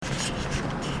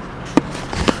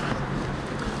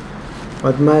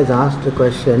Padma has asked a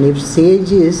question. If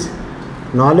sage is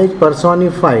knowledge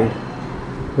personified,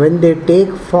 when they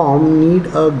take form, need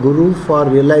a guru for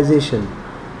realization.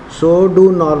 So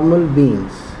do normal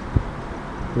beings.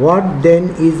 What then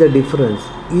is the difference?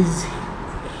 Is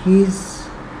his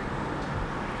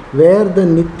where the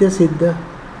Nitya Siddha?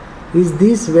 Is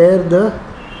this where the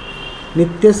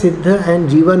Nitya Siddha and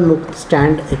Jivan Mukt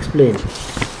stand? Explain.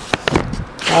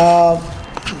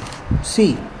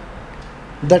 See,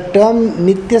 the term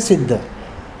Nitya Siddha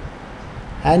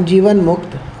and Jivan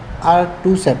Mukt are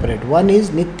two separate. One is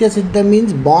Nitya Siddha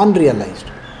means born realized.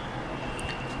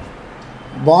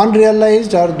 Born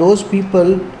realized are those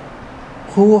people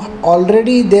who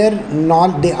already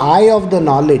the eye of the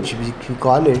knowledge, which we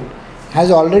call it,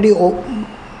 has already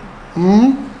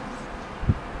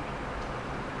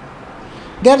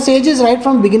they are sages right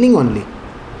from beginning only.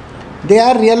 They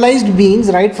are realized beings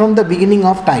right from the beginning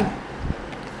of time.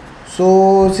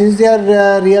 So since they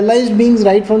are realized beings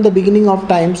right from the beginning of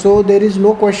time, so there is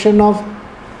no question of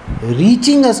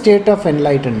reaching a state of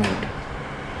enlightenment.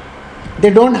 They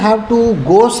don't have to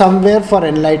go somewhere for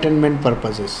enlightenment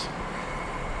purposes.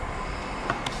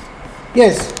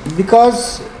 Yes,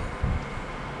 because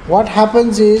what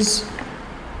happens is,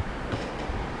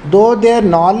 though their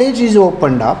knowledge is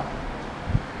opened up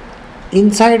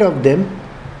inside of them,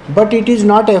 but it is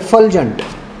not effulgent.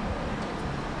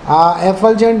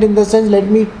 Effulgent in the sense, let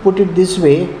me put it this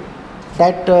way,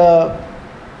 that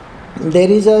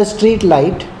there is a street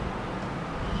light,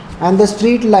 and the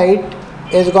street light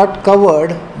has got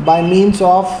covered by means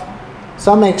of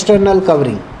some external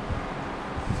covering.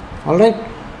 Alright?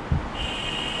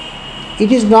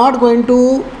 It is not going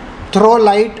to throw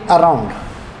light around.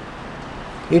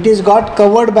 It is got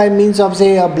covered by means of,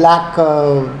 say, a black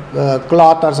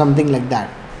cloth or something like that.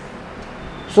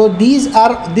 So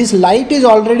this light is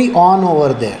already on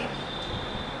over there.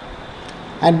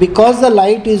 And because the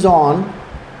light is on,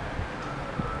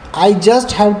 I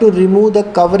just have to remove the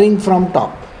covering from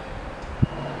top.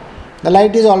 The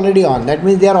light is already on. That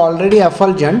means they are already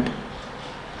effulgent,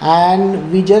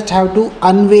 and we just have to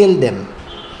unveil them.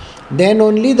 Then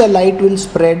only the light will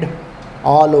spread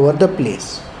all over the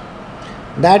place.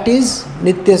 That is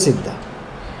Nitya Siddha.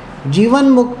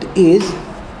 Jivan Mukt is,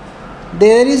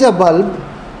 there is a bulb,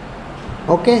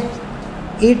 okay,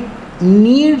 it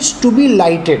needs to be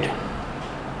lighted.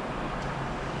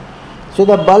 So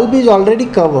the bulb is already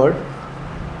covered,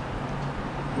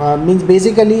 means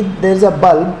basically there is a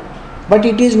bulb, but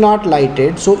it is not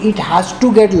lighted, so it has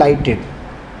to get lighted.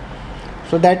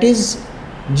 So that is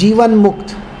Jivan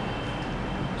Mukt.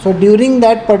 So during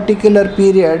that particular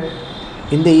period,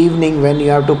 in the evening when you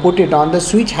have to put it on, the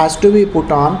switch has to be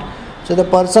put on. So the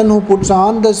person who puts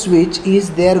on the switch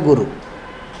is their guru.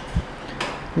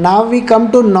 Now we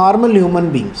come to normal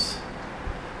human beings.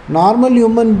 Normal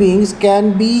human beings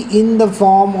can be in the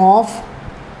form of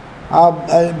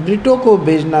Brito ko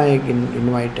bhejna ek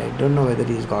invite. I don't know whether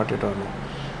he's got it or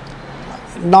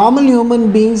not. Normal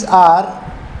human beings are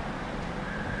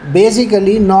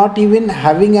basically not even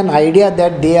having an idea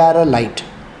that they are a light.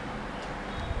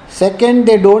 Second,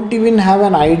 they don't even have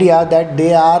an idea that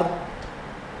they are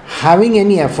having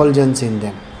any effulgence in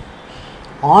them.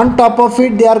 On top of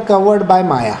it, they are covered by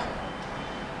Maya.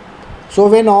 So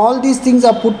when all these things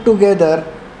are put together,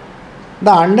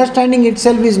 the understanding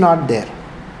itself is not there.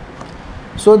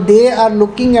 So they are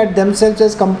looking at themselves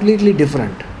as completely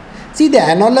different. See, the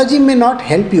analogy may not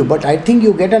help you, but I think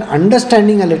you get an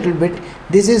understanding a little bit.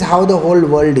 This is how the whole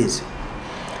world is.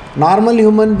 Normal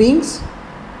human beings,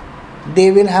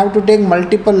 they will have to take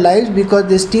multiple lives because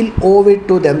they still owe it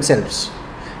to themselves.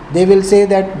 They will say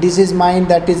that this is mine,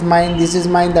 that is mine, this is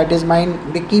mine, that is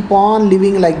mine. They keep on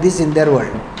living like this in their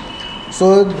world.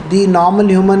 So the normal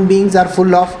human beings are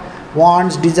full of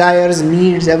wants, desires,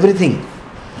 needs, everything.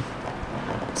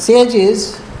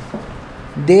 Sages,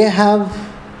 they have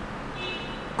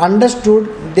understood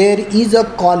there is a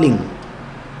calling.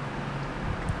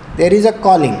 There is a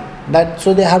calling.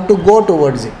 So they have to go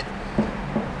towards it.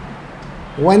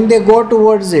 When they go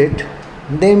towards it,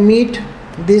 they meet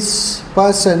this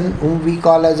person whom we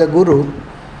call as a guru.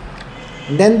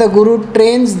 Then the guru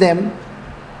trains them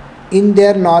in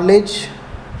their knowledge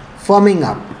firming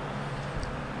up.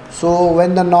 So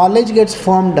when the knowledge gets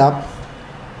firmed up,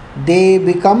 they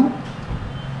become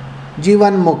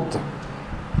Jivan Mukta.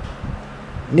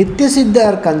 Nitya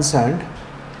Siddha are concerned,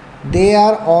 they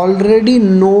are already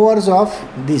knowers of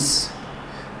this.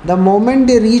 The moment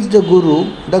they reach the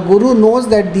Guru knows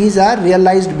that these are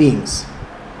realized beings.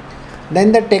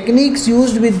 Then the techniques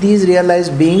used with these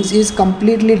realized beings is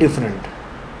completely different.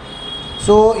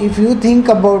 So if you think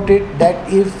about it,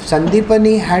 that if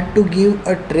Sandipani had to give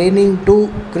a training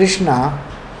to Krishna,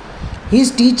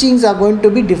 his teachings are going to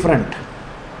be different.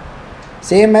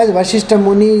 Same as Vashishta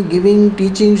Muni giving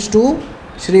teachings to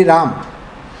Sri Ram.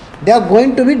 They are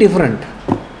going to be different.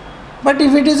 But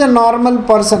if it is a normal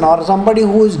person or somebody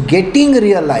who is getting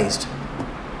realized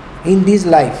in this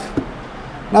life,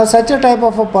 now such a type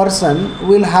of a person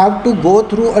will have to go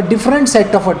through a different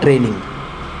set of a training,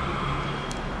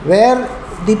 where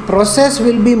the process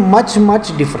will be much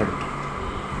different.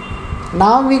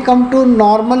 Now we come to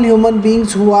normal human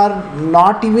beings who are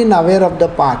not even aware of the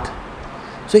path.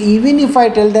 So even if I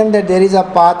tell them that there is a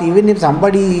path, even if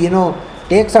somebody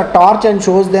takes a torch and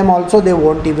shows them also, they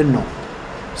won't even know.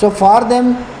 So for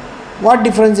them, what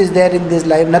difference is there in this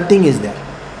life? Nothing is there.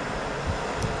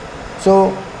 So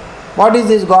what is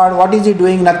this God? What is he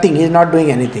doing? Nothing. He is not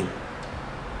doing anything.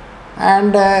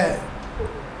 And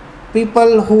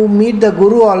people who meet the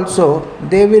Guru also,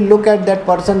 they will look at that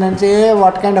person and say, hey,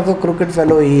 what kind of a crooked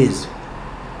fellow he is.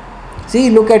 See,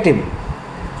 look at him.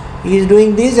 He is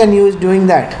doing this and he is doing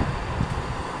that.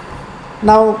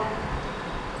 Now,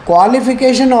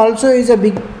 qualification also is a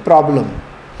big problem.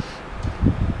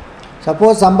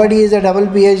 Suppose somebody is a double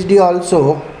PhD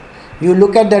also, you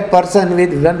look at that person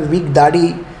with one big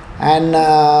dadi and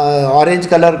orange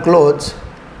color clothes,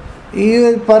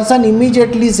 person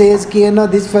immediately says,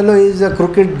 this fellow is a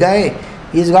crooked guy,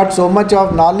 he's got so much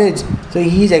of knowledge, so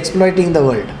he is exploiting the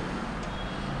world.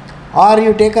 Or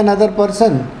you take another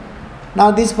person,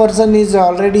 now this person is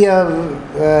already a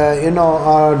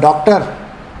doctor,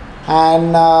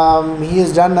 and he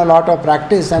has done a lot of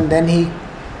practice, and then he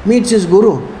meets his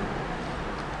Guru.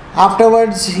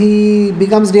 Afterwards he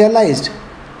becomes realized,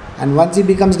 and once he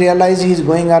becomes realized, he is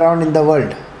going around in the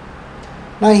world.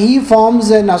 Now he forms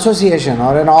an association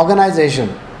or an organization.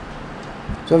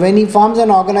 So when he forms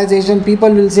an organization,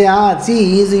 people will say,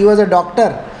 see, he was a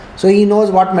doctor, so he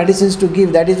knows what medicines to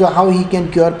give, that is how he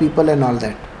can cure people and all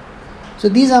that. So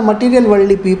these are material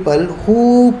worldly people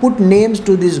who put names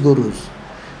to these gurus.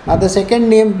 Now the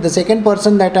second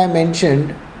person that I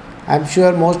mentioned, I am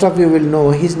sure most of you will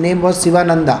know, his name was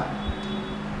Sivananda.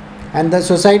 And the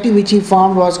society which he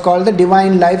formed was called the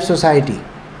Divine Life Society.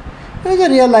 He was a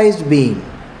realized being.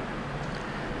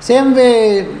 Same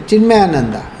way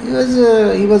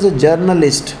Chinmayananda, he was a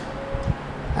journalist.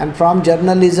 And from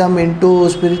journalism into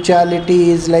spirituality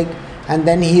is like, and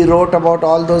then he wrote about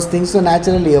all those things. So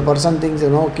naturally a person thinks,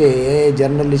 okay, a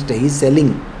journalist, he's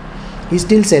selling. He's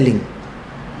still selling.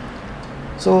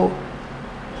 So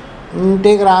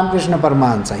take Ramakrishna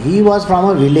Paramahansa. He was from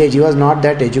a village, he was not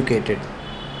that educated.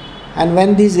 And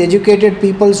when these educated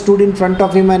people stood in front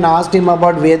of him and asked him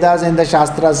about Vedas and the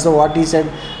Shastras, so what he said,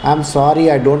 I'm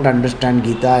sorry, I don't understand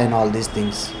Gita and all these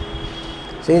things.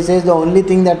 So he says, the only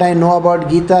thing that I know about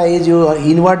Gita is you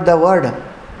invert the word,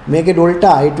 make it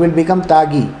ulta, it will become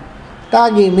Tagi.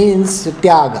 Tagi means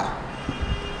Tyaga,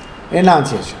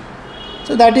 renunciation.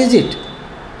 So that is it.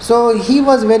 So he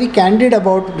was very candid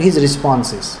about his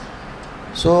responses.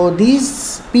 So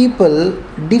these people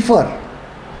differ.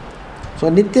 So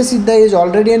Nitya Siddha is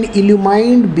already an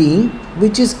illumined being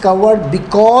which is covered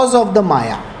because of the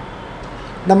Maya.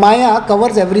 The Maya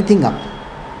covers everything up.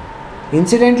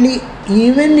 Incidentally,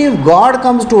 even if God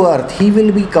comes to earth, he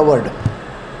will be covered.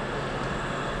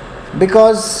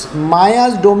 Because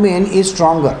Maya's domain is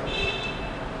stronger.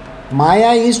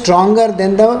 Maya is stronger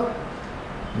than the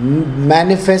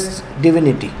manifest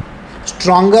divinity.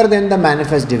 Stronger than the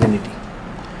manifest divinity.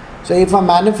 So if a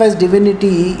manifest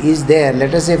divinity is there,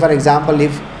 let us say for example,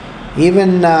 if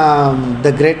even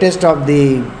the greatest of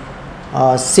the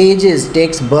sages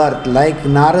takes birth, like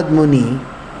Narad Muni,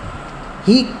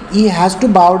 he has to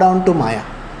bow down to Maya.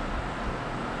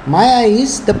 Maya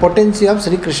is the potency of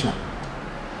Sri Krishna.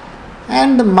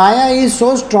 And Maya is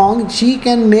so strong, she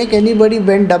can make anybody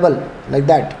bend double, like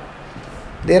that.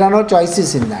 There are no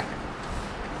choices in that.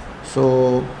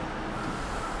 So,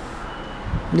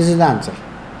 this is the answer.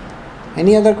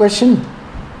 Any other question?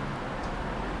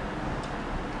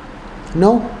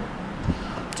 No?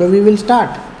 So we will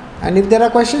start. And if there are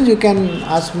questions, you can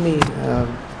ask me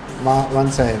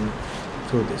once I am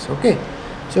through this. Okay?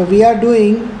 So we are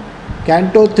doing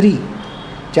Canto 3,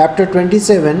 Chapter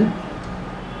 27,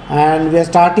 and we are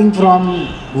starting from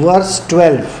verse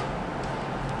 12.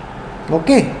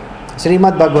 Okay?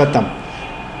 Srimad Bhagavatam.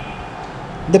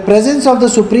 The presence of the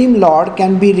Supreme Lord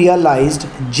can be realized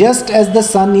just as the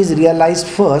sun is realized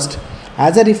first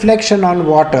as a reflection on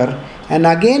water and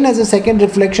again as a second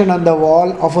reflection on the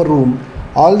wall of a room,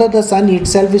 although the sun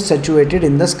itself is situated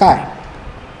in the sky.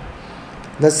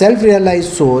 The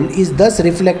self-realized soul is thus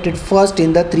reflected first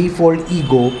in the threefold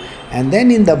ego and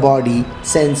then in the body,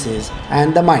 senses,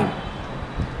 and the mind.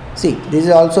 See, this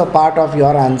is also a part of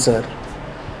your answer.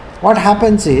 What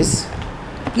happens is,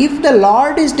 if the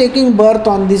Lord is taking birth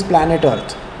on this planet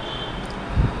Earth,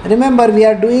 remember we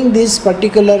are doing this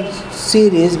particular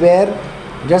series where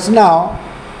just now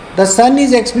the son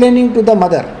is explaining to the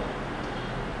mother.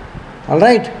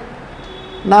 Alright?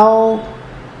 Now,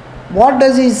 what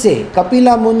does he say?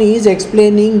 Kapila Muni is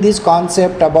explaining this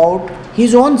concept about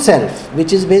his own self,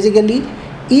 which is basically,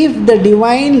 if the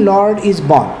Divine Lord is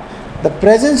born, the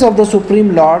presence of the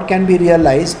Supreme Lord can be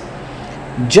realized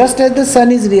just as the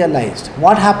sun is realized.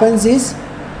 What happens is,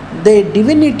 the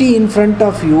divinity in front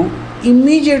of you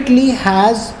immediately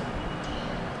has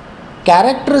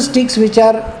characteristics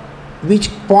which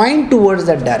point towards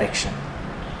that direction.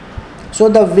 So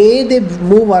the way they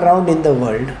move around in the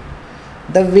world,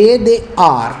 the way they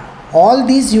are, all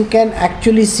these you can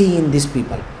actually see in these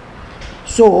people.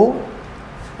 So,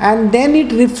 and then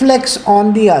it reflects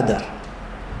on the other.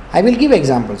 I will give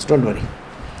examples, don't worry.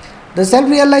 The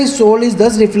self-realized soul is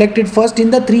thus reflected first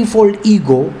in the threefold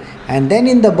ego, and then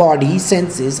in the body,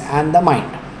 senses, and the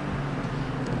mind.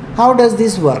 How does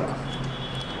this work?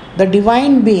 The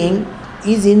divine being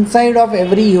is inside of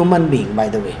every human being, by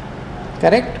the way.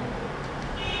 Correct?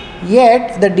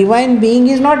 Yet the divine being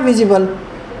is not visible.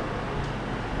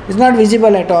 Is not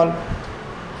visible at all.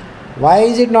 Why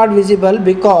is it not visible?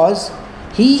 Because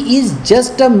he is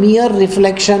just a mere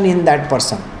reflection in that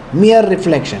person. Mere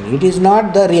reflection. It is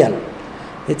not the real.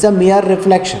 It's a mere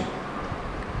reflection.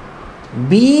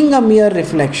 Being a mere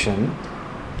reflection,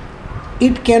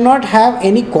 it cannot have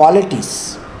any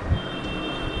qualities.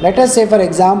 Let us say, for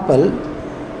example,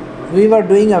 we were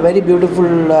doing a very beautiful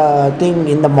thing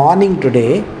in the morning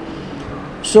today.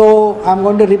 So I'm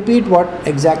going to repeat what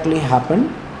exactly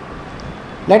happened.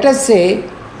 Let us say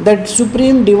that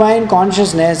Supreme Divine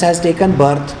Consciousness has taken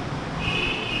birth.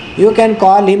 You can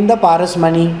call him the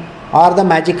Parasmani or the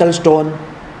magical stone.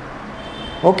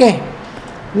 Okay.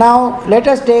 Now let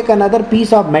us take another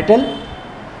piece of metal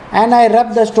and I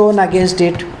rub the stone against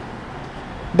it.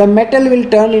 The metal will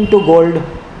turn into gold.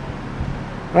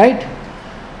 Right?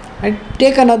 I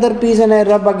take another piece and I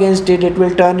rub against it, it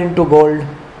will turn into gold.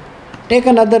 Take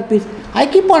another piece. I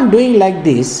keep on doing like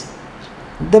this.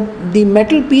 The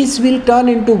metal piece will turn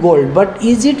into gold, but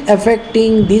is it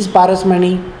affecting this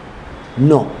Parasmani?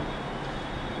 No.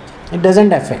 It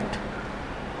doesn't affect.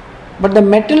 But the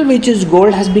metal which is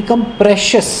gold has become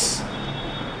precious.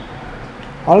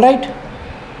 Alright?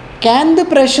 Can the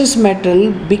precious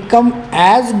metal become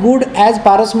as good as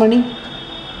Parasmani?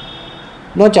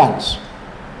 No chance.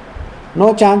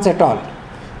 No chance at all.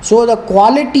 So the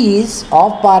qualities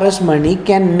of Parasmani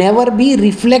can never be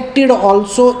reflected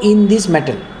also in this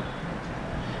metal,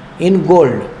 in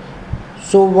gold.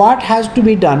 So what has to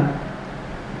be done?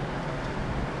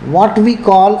 What we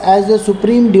call as the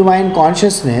Supreme Divine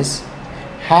Consciousness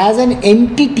has an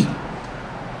entity.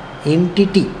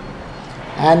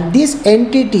 And this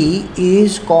entity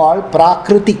is called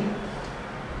Prakriti.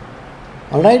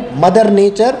 Alright? Mother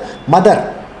Nature,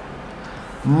 Mother.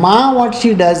 Ma, what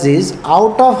she does is,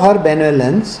 out of her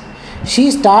benevolence,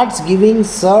 she starts giving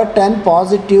certain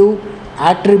positive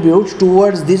attributes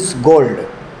towards this gold.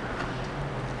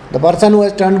 The person who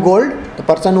has turned gold, the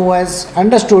person who has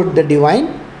understood the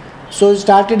divine, so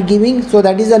started giving, so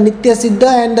that is a Nitya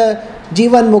Siddha and the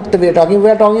Jivan Mukta we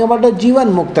are talking about the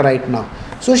Jivan Mukta right now.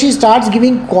 So she starts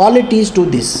giving qualities to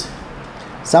this.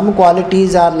 Some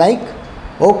qualities are like,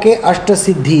 okay, Ashta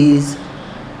Siddhis,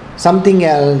 something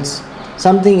else,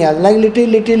 like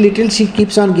little she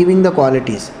keeps on giving the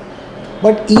qualities.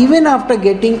 But even after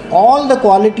getting all the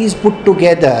qualities put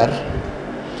together,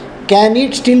 can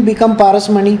it still become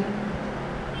Parasmani?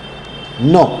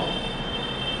 No.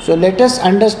 So let us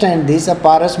understand this. A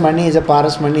Parasmani is a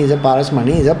Parasmani is a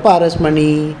Parasmani is a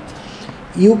Parasmani.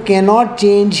 You cannot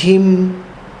change him.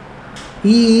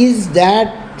 He is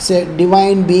that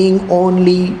divine being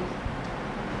only.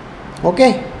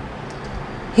 Okay?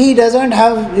 He doesn't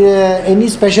have any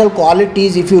special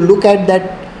qualities. If you look at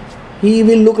that, he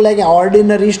will look like an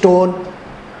ordinary stone.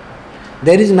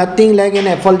 There is nothing like an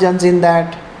effulgence in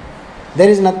that. There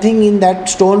is nothing in that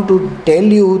stone to tell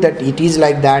you that it is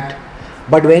like that.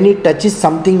 But when it touches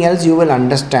something else, you will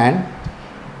understand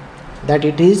that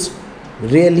it is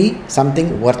really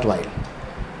something worthwhile.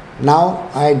 Now,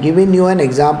 I have given you an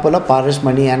example of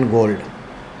Parasmani and gold.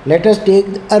 Let us take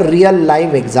a real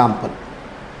live example.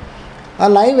 A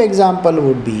live example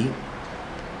would be,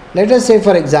 let us say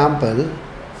for example,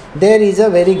 there is a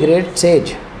very great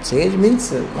sage. Sage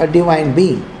means a divine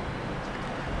being.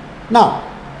 Now,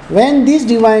 when this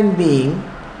divine being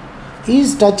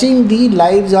is touching the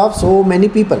lives of so many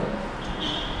people,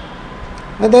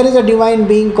 Now, there is a divine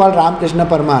being called Ramakrishna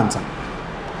Paramahansa.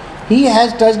 He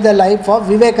has touched the life of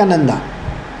Vivekananda.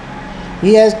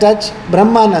 He has touched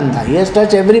Brahmananda. He has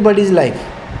touched everybody's life.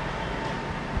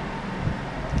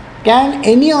 Can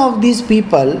any of these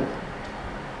people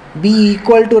be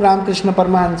equal to Ramakrishna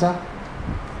Paramahansa?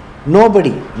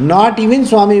 Nobody. Not even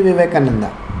Swami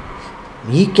Vivekananda.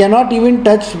 He cannot even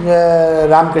touch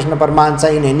Ramakrishna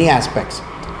Paramahansa in any aspects.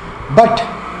 But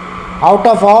out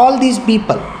of all these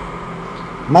people,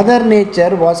 Mother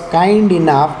Nature was kind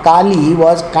enough, Kali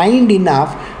was kind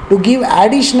enough to give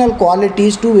additional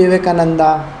qualities to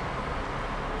Vivekananda.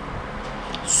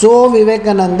 So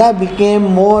Vivekananda became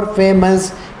more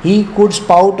famous. He could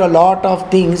spout a lot of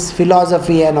things,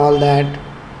 philosophy and all that.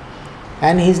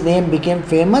 And his name became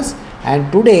famous.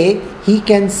 And today he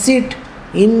can sit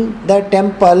in the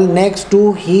temple next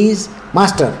to his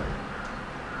master.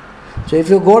 So if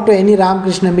you go to any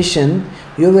Ramakrishna mission,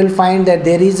 you will find that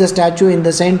there is a statue in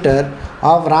the center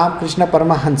of Ramakrishna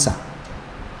Paramahansa.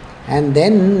 And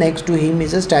then next to him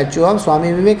is a statue of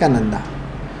Swami Vivekananda.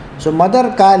 So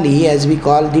Mother Kali, as we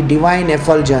call the divine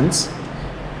effulgence,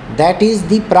 that is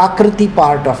the Prakriti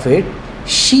part of it.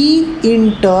 She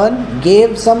in turn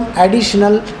gave some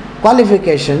additional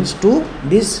qualifications to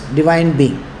this divine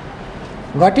being.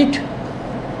 Got it?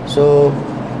 So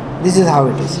this is how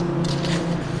it is.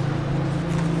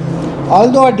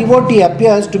 Although a devotee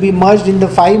appears to be merged in the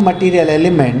 5 material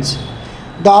elements,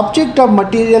 the object of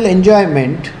material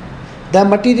enjoyment, the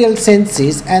material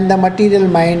senses and the material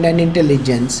mind and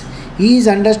intelligence, he is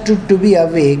understood to be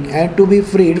awake and to be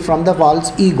freed from the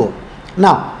false ego.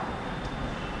 Now,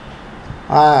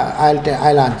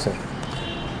 I'll answer.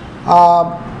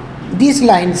 This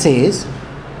line says,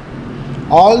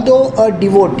 although a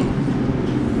devotee.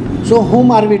 So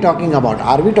whom are we talking about?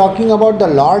 Are we talking about the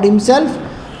Lord himself?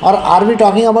 Or are we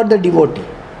talking about the devotee?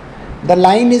 The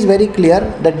line is very clear.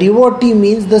 The devotee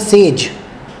means the sage.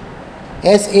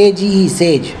 S-A-G-E,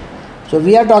 sage. So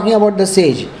we are talking about the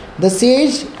sage. The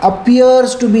sage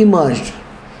appears to be merged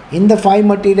in the 5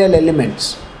 material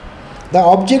elements. The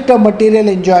object of material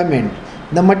enjoyment,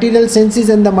 the material senses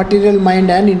and the material mind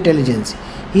and intelligence.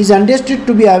 He is understood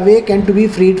to be awake and to be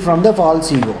freed from the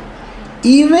false ego.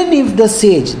 Even if the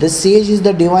sage is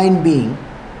the divine being,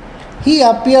 he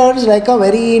appears like a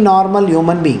very normal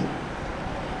human being.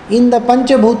 In the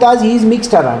Panchabhutas, he is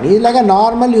mixed around. He is like a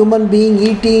normal human being,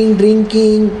 eating,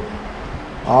 drinking,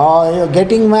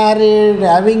 getting married,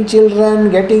 having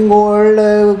children, getting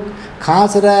old,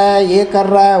 खांस रहा है, ये कर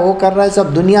रहा है, वो कर रहा है,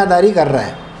 सब दुनियादारी कर रहा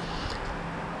है.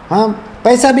 हाँ,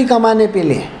 पैसा भी कमाने के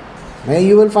लिए.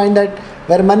 You will find that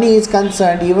where money is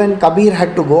concerned, even Kabir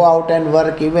had to go out and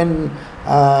work, even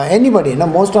anybody,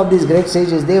 most of these great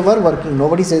sages, they were working.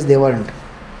 Nobody says they weren't.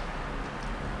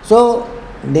 So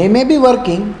they may be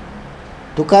working.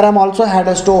 Tukaram also had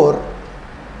a store.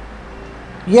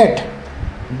 Yet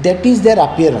that is their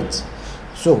appearance.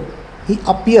 So he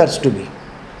appears to be.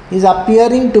 He is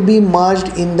appearing to be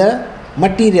merged in the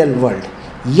material world.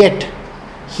 Yet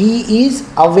he is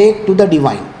awake to the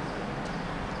divine.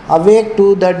 Awake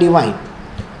to the divine.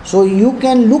 So you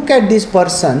can look at this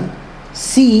person,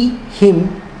 see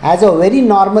him as a very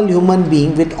normal human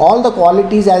being with all the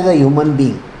qualities as a human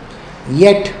being.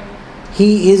 Yet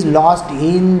he is lost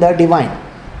in the divine.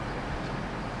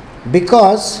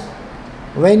 Because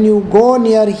when you go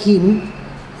near him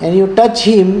and you touch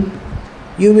him,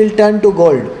 you will turn to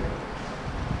gold.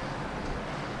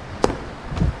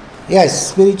 Yes,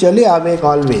 spiritually awake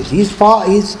always. He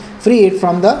is freed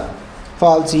from the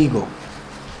false ego.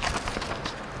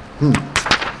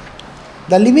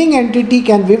 The living entity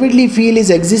can vividly feel his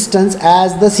existence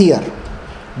as the seer.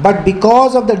 But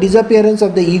because of the disappearance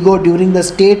of the ego during the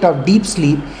state of deep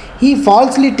sleep, he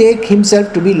falsely takes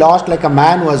himself to be lost, like a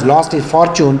man who has lost his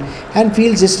fortune and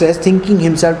feels distress thinking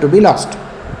himself to be lost.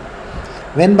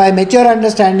 When by mature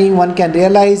understanding one can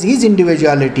realize his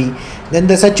individuality, then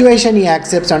the situation he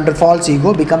accepts under false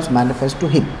ego becomes manifest to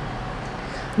him.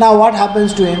 Now what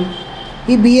happens to him?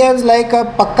 He behaves like a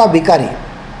pakka bhikari.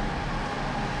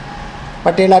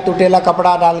 पटेला टुटेला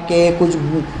कपड़ा डाल के कुछ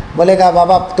बोलेगा,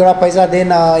 बाबा थोड़ा पैसा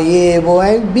देना, ये वो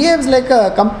है. Behaves like a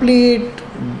complete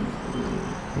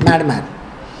madman.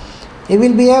 He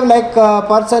will behave like a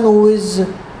person who is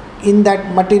in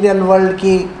that material world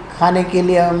की खाने के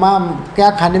लिए, माँ क्या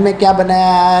खाने में क्या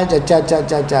बनाया है, अच्छा अच्छा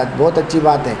अच्छा अच्छा, बहुत अच्छी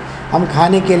बात है, हम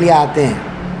खाने के लिए आते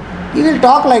हैं. He will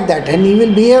talk like that and he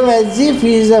will behave as if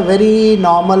he is a very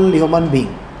normal human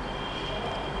being.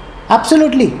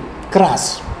 Absolutely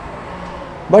crass.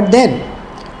 But then,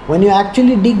 when you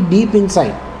actually dig deep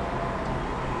inside,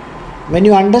 when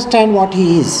you understand what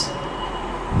he is,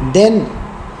 then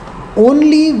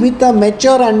Only with a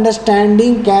mature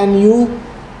understanding can you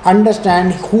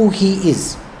understand who he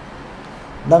is.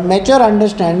 The mature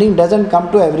understanding doesn't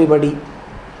come to everybody.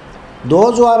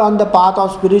 Those who are on the path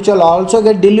of spiritual also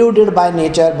get deluded by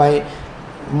nature, by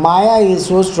Maya is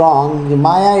so strong.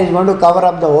 Maya is going to cover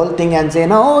up the whole thing and say,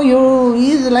 no,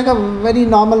 he is like a very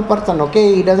normal person,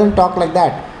 okay, he doesn't talk like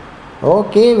that.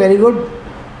 Okay, very good.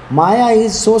 Maya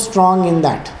is so strong in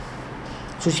that.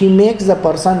 So she makes the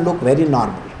person look very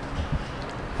normal.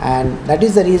 And that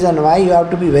is the reason why you have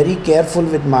to be very careful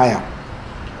with Maya.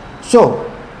 So,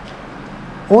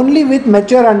 only with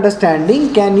mature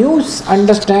understanding can you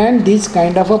understand this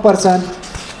kind of a person.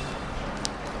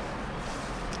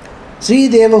 Sri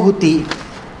Devahuti,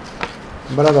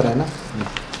 barabar hai na,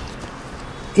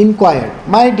 inquired,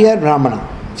 my dear Brahmana,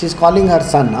 she is calling her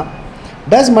son,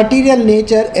 does material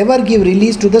nature ever give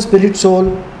release to the spirit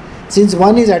soul? Since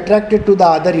one is attracted to the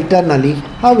other eternally,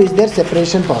 how is their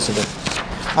separation possible?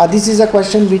 This is a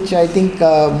question which I think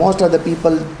most of the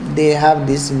people, they have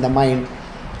this in the mind.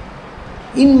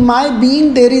 In my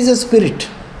being there is a spirit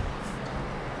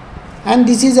and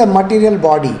this is a material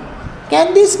body.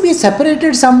 Can this be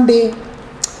separated someday?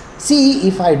 See,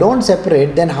 if I don't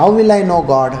separate, then how will I know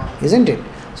God? Isn't it?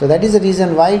 So that is the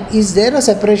reason why, is there a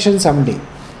separation someday?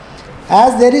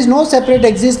 As there is no separate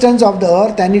existence of the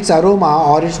earth and its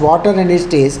aroma or its water and its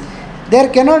taste, there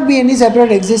cannot be any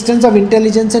separate existence of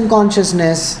intelligence and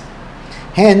consciousness.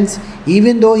 Hence,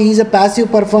 even though he is a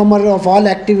passive performer of all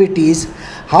activities,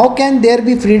 how can there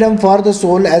be freedom for the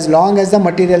soul as long as the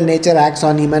material nature acts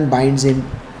on him and binds him?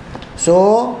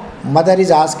 So, mother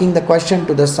is asking the question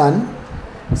to the son,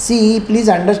 see, please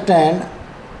understand,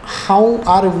 how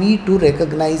are we to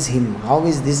recognize him? How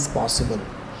is this possible?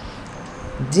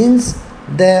 Since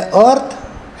the earth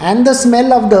and the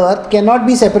smell of the earth cannot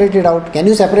be separated out. Can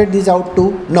you separate these out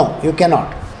too? No, you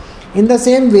cannot. In the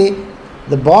same way,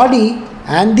 the body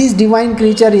and this divine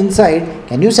creature inside,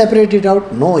 can you separate it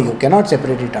out? No, you cannot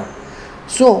separate it out.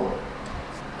 So,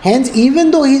 hence,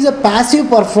 even though he is a passive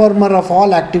performer of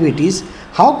all activities,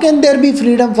 how can there be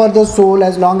freedom for the soul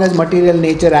as long as material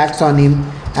nature acts on him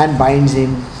and binds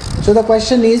him? So the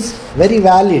question is very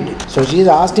valid. So she has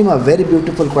asked him a very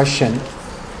beautiful question.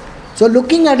 So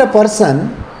looking at a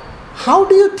person, how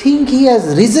do you think he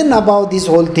has risen above this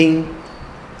whole thing?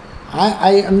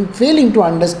 I am failing to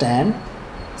understand.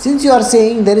 Since you are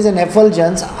saying there is an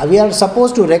effulgence, we are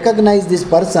supposed to recognize this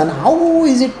person, how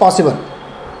is it possible?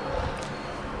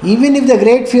 Even if the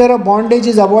great fear of bondage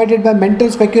is avoided by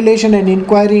mental speculation and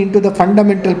inquiry into the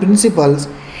fundamental principles,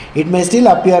 it may still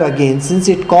appear again, since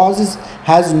its cause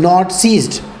has not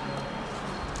ceased.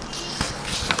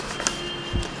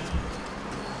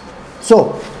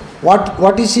 So,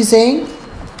 what is she saying?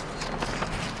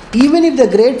 Even if the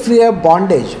great fear of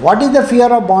bondage, what is the fear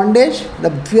of bondage? The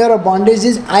fear of bondage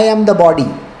is, I am the body.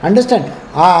 Understand?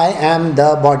 I am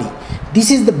the body.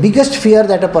 This is the biggest fear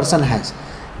that a person has.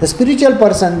 The spiritual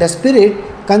person, the spirit,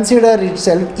 consider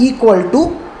itself equal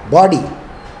to body.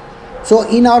 So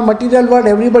in our material world,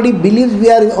 everybody believes we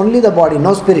are only the body,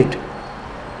 no spirit.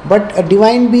 But a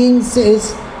divine being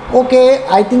says, okay,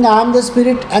 I think I am the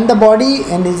spirit and the body,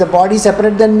 and is the body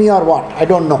separate than me or what? I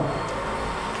don't know.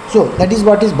 So that is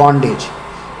what is bondage.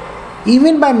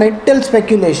 Even by mental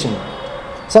speculation,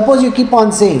 suppose you keep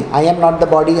on saying, I am not the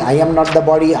body, I am not the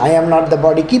body, I am not the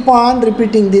body. Keep on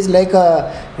repeating this like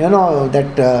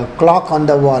that clock on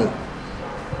the wall.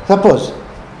 Suppose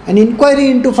an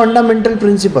inquiry into fundamental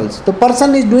principles. The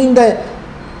person is doing the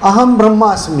Aham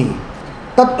Brahmasmi,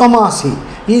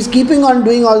 Tattvamasi. He is keeping on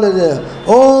doing all the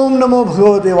Om Namo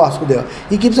Bhagavate Vasudeva.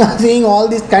 He keeps on saying all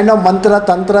these kind of mantra,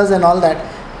 tantras and all that.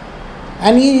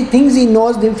 And he thinks he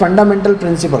knows the fundamental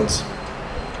principles.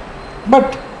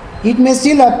 But it may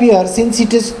still appear, since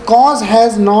its cause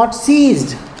has not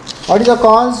ceased. What is the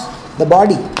cause? The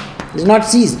body. It is not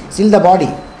ceased, still the body.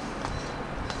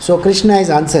 So Krishna is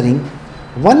answering,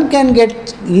 one can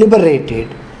get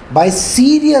liberated by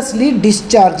seriously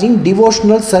discharging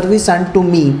devotional service unto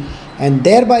me, and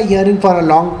thereby hearing for a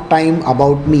long time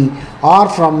about me or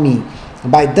from me.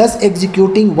 By thus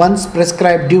executing one's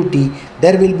prescribed duty,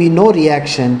 there will be no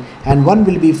reaction and one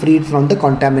will be freed from the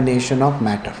contamination of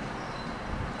matter.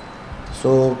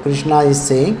 So Krishna is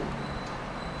saying,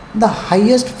 the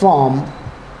highest form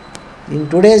in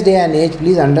today's day and age,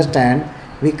 please understand,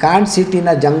 we can't sit in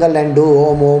a jungle and do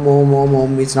om, om, om, om,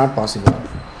 om. It's not possible.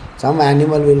 Some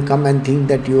animal will come and think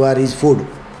that you are his food.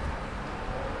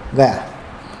 Gaya.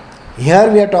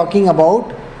 Here we are talking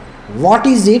about what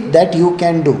is it that you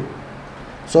can do.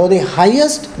 So the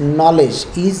highest knowledge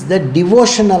is the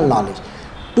devotional knowledge.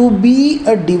 To be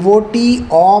a devotee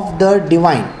of the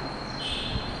divine.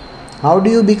 How do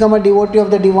you become a devotee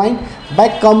of the divine? By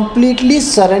completely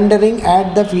surrendering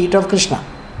at the feet of Krishna.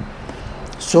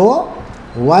 So,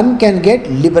 one can get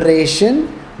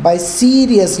liberation by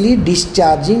seriously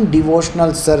discharging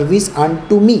devotional service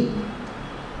unto me.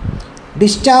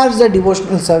 Discharge the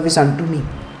devotional service unto me.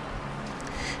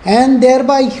 And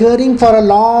thereby hearing for a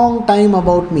long time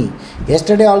about me.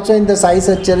 Yesterday also in the Sai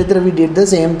Satcharitra we did the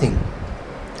same thing.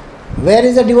 Where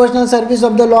is the devotional service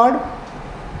of the Lord?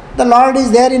 The Lord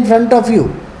is there in front of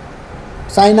you,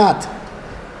 Sainath.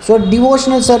 So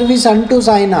devotional service unto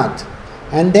Sainath.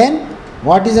 And then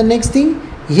what is the next thing?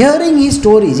 Hearing his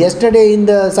stories. Yesterday in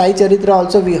the Sai Charitra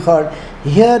also we heard,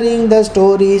 hearing the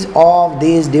stories of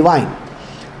this divine.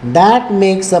 That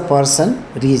makes a person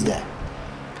reach there.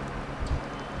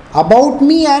 About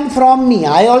me and from me,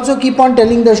 I also keep on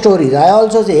telling the stories. I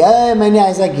also say, hey, maine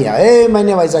aisa kiya, hey, maine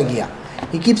vaisa kiya.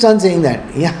 He keeps on saying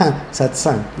that. Yeah,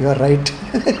 satsang, you are right.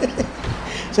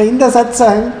 So in the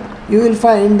satsang, you will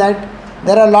find that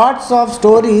there are lots of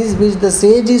stories which the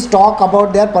sages talk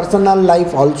about their personal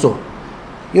life also.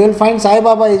 You will find Sai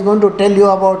Baba is going to tell you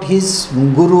about his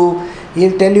guru, he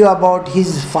will tell you about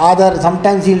his father,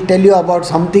 sometimes he will tell you about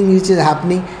something which is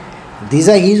happening. These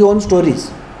are his own stories.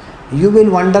 You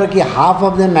will wonder ki half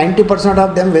of them, 90%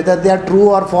 of them, whether they are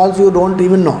true or false, you don't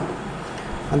even know.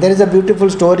 And there is a beautiful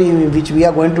story which we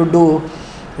are going to do,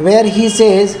 where he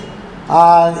says,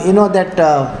 that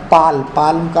pal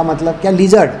ka matlab kya?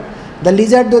 Lizard. The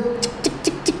lizard do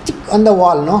tick on the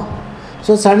wall, no?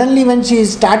 So suddenly when she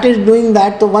started doing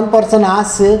that, so one person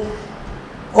asks,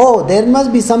 oh, there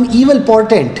must be some evil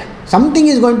portent. Something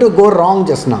is going to go wrong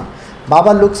just now.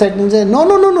 Baba looks at him and says,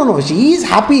 no. She is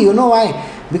happy. You know why?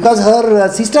 Because her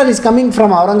sister is coming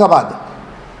from Aurangabad.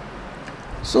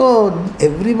 So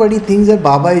everybody thinks that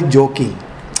Baba is joking.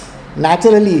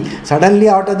 Naturally, suddenly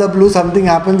out of the blue something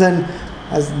happens and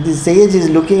as the sage is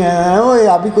looking at, oh,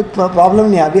 abhi kuch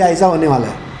problem nahi, abhi aisa hone wala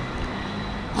hai.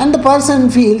 And the person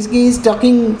feels he is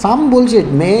talking some bullshit.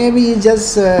 Maybe he is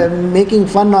just making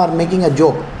fun or making a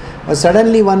joke. But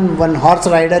suddenly one horse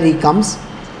rider, he comes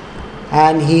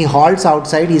and he halts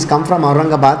outside. He's come from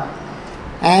Aurangabad.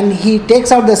 And he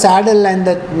takes out the saddle and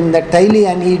the thaili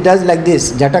and he does like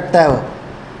this, jhatakta hai wo.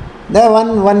 There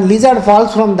one lizard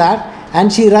falls from that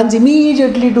and she runs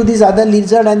immediately to this other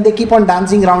lizard and they keep on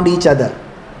dancing around each other.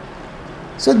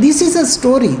 So this is a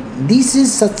story. This is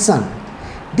satsang.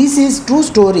 This is true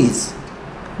stories.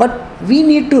 But we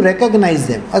need to recognize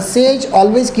them. A sage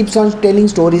always keeps on telling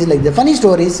stories like the funny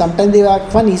stories. Sometimes they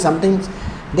are funny, sometimes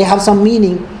they have some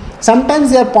meaning.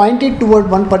 Sometimes they are pointed toward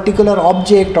one particular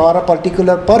object or a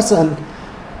particular person.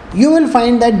 You will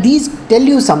find that these tell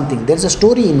you something. There is a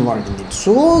story involved in it.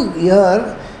 So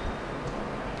here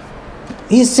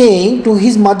he is saying to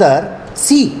his mother,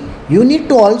 see, you need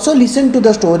to also listen to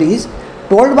the stories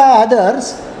told by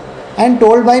others and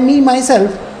told by me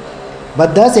myself.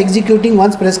 But thus executing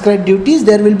one's prescribed duties,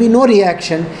 there will be no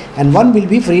reaction and one will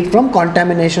be freed from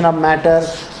contamination of matter.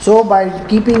 So by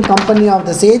keeping company of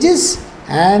the sages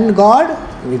and God,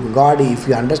 with God, if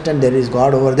you understand there is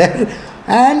God over there,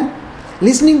 and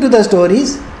listening to the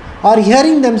stories or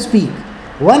hearing them speak,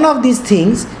 one of these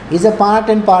things is a part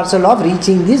and parcel of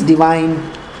reaching this divine.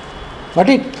 But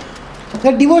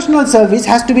the devotional service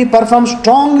has to be performed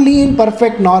strongly in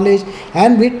perfect knowledge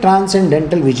and with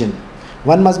transcendental vision.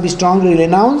 One must be strongly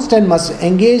renounced and must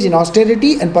engage in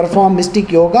austerity and perform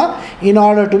mystic yoga in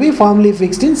order to be firmly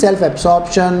fixed in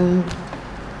self-absorption.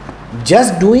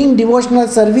 Just doing devotional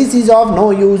service is of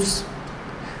no use.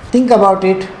 Think about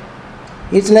it.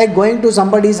 It's like going to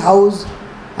somebody's house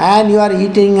and you are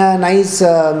eating a nice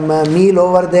meal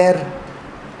over there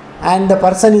and the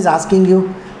person is asking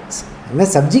you, मैं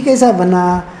सब्जी कैसा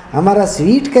बना, हमारा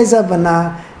sweet कैसा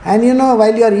बना, and you know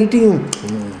while you are eating,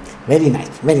 very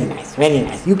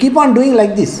nice. You keep on doing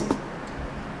like this.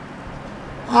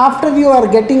 After you are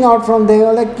getting out from there, you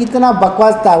are like कितना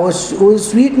बकवास था, वो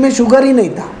स्वीट में शुगर ही नहीं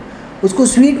था, उसको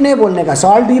स्वीट नहीं बोलने का,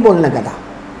 सॉल्ट ही बोलने का था,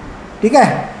 ठीक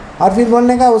है, और फिर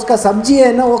बोलने का उसका सब्जी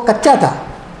है ना वो कच्चा था.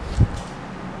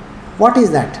 What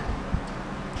is that?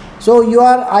 So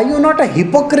are you not a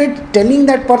hypocrite telling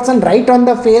that person right on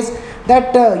the face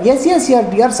that yes,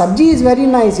 your sabji is very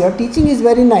nice, your teaching is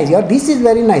very nice, your this is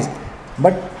very nice,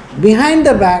 but behind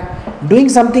the back doing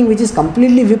something which is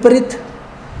completely viparit.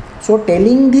 So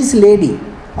telling this lady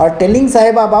or telling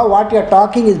Sai Baba what you are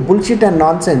talking is bullshit and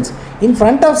nonsense. In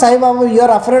front of Sai Baba you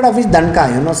are afraid of his danka,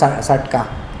 satka,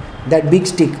 that big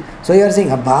stick. So you are saying,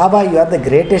 Baba, you are the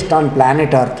greatest on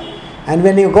planet Earth. And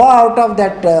when you go out of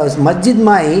that Masjid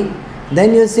Mai,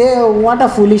 then you say, oh, what a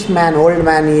foolish man, old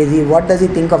man is he, what does he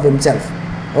think of himself?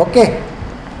 Okay,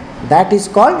 that is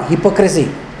called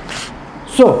hypocrisy.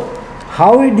 So,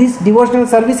 this devotional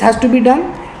service has to be done?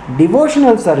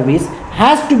 Devotional service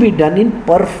has to be done in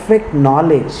perfect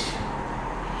knowledge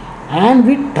and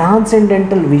with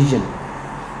transcendental vision.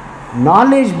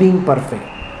 Knowledge being perfect.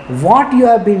 What you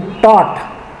have been taught,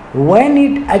 when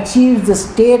it achieves the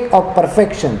state of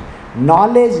perfection,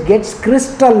 knowledge gets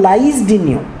crystallized in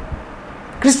you.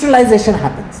 Crystallization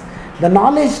happens. The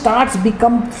knowledge starts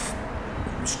become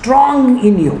strong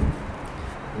in you.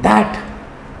 That,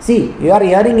 see, you are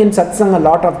hearing in satsang a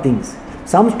lot of things,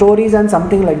 some stories and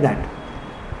something like that.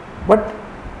 But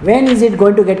when is it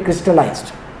going to get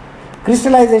crystallized?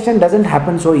 Crystallization doesn't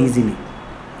happen so easily.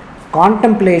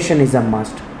 Contemplation is a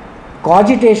must.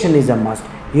 Cogitation is a must.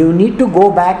 You need to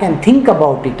go back and think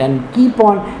about it and keep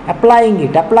on applying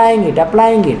it.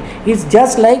 It's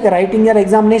just like writing your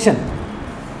examination.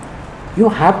 You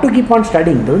have to keep on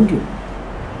studying, don't you?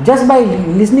 Just by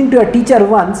listening to a teacher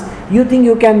once, you think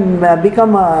you can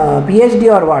become a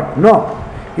PhD or what? No.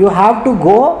 You have to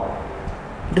go,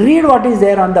 read what is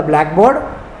there on the blackboard.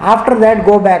 After that,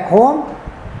 go back home,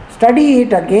 study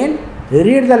it again,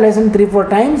 read the lesson 3-4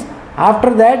 times.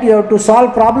 After that, you have to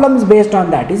solve problems based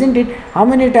on that, isn't it? How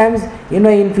many times,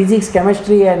 in physics,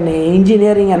 chemistry and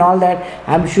engineering and all that,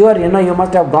 I'm sure, you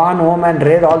must have gone home and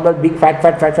read all those big fat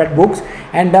books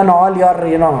and done all your,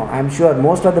 I'm sure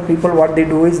most of the people, what they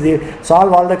do is they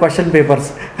solve all the question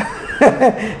papers.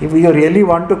 If you really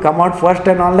want to come out first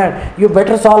and all that, you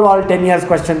better solve all 10 years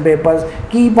question papers.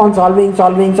 Keep on solving.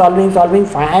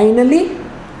 Finally,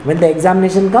 when the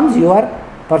examination comes, you are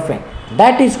perfect.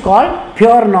 That is called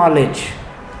pure knowledge.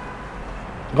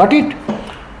 Got it?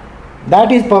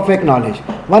 That is perfect knowledge.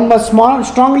 One must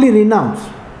strongly renounce.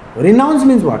 Renounce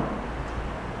means what?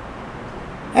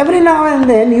 Every now and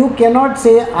then you cannot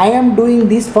say, I am doing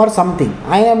this for something,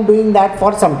 I am doing that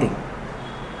for something.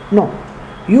 No.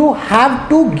 You have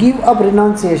to give up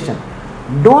renunciation.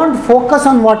 Don't focus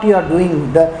on what you are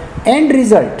doing. The end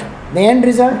result,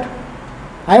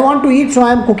 I want to eat, so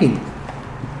I am cooking.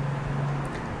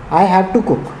 I have to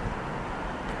cook.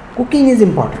 Cooking is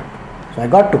important, so I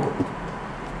got to cook.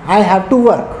 I have to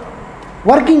work.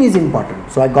 Working is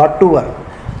important, so I got to work.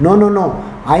 No.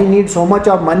 I need so much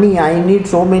of money, I need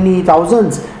so many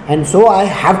thousands, and so I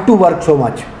have to work so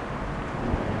much.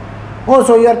 Oh,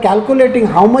 so you are calculating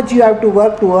how much you have to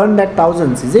work to earn that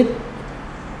thousands, is it?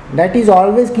 That is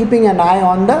always keeping an eye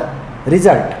on the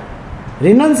result.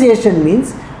 Renunciation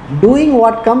means doing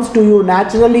what comes to you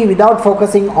naturally without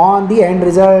focusing on the end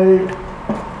result.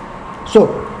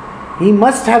 So, he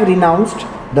must have renounced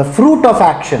the fruit of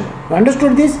action. You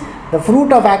understood this? The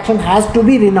fruit of action has to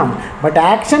be renounced. But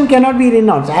action cannot be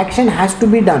renounced. Action has to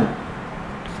be done.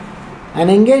 And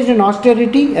engaged in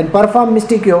austerity and perform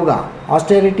mystic yoga.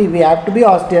 Austerity, we have to be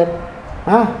austere.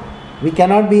 We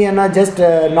cannot be just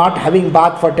not having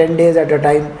bath for 10 days at a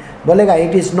time. Bolega,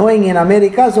 it is snowing in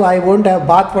America, so I won't have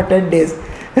bath for 10 days.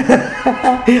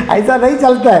 ऐसा नहीं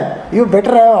चलता है. You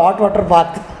better have a hot water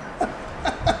bath.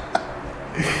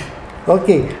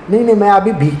 Okay नहीं मैं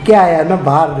अभी भीग के आया ना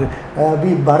बाहर,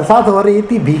 अभी बरसात हो रही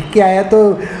थी, भीग के आया तो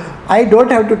I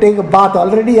don't have to take a bath,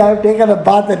 already I have taken a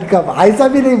bath and come. ऐसा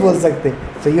भी नहीं बोल सकते.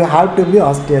 So you have to be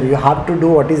austere, you have to do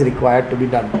what is required to be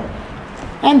done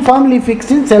and firmly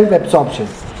fixed in self-absorption.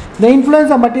 The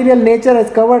influence of material nature has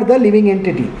covered the living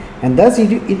entity, and thus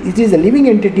it is a living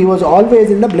entity was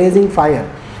always in the blazing fire.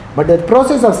 But the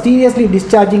process of seriously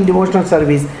discharging devotional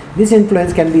service, this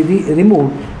influence can be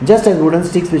removed just as wooden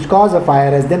sticks which cause a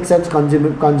fire as themselves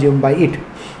consumed by it.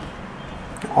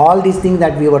 All these things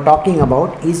that we were talking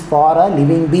about is for a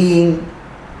living being.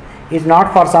 It's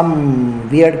not for some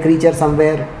weird creature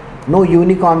somewhere. No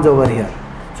unicorns over here.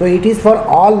 So it is for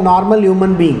all normal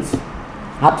human beings,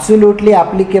 absolutely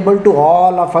applicable to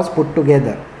all of us put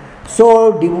together. So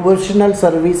devotional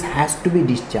service has to be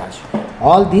discharged.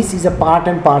 All this is a part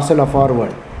and parcel of our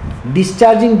world.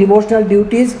 Discharging devotional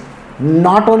duties,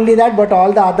 not only that but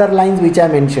all the other lines which I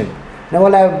mentioned. ने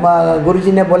बोला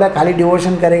गुरुजी ने बोला खाली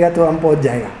devotion करेगा तो हम पहुंच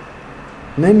जाएगा.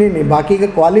 नहीं बाकी का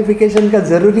क्वालिफिकेशन का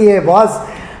ज़रूरी है boss.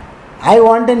 I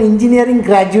want an engineering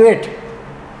graduate,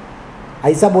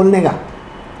 ऐसा बोलने का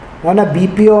ना.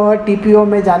 बीपीओ और टीपीओ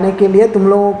में जाने के लिए तुम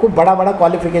लोगों को बड़ा बड़ा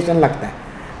क्वालिफिकेशन लगता है.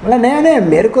 बोला नहीं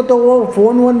मेरे को तो वो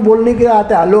फ़ोन बोलने के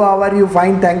आता है, hello how are you,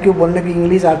 fine thank you बोलने की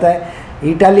इंग्लिश आता है,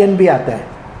 इटालियन भी आता है,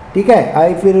 ठीक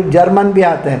है, फिर जर्मन भी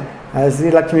आता है, Shri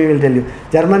Lakshmi will tell you,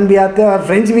 German भी आता है और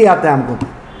फ्रेंच भी आता है हमको.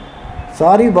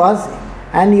 Sorry boss,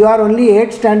 and you are only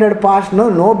 8th standard pass.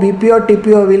 No BPO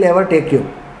TPO will ever take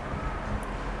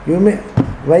you में.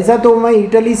 वैसा तो मैं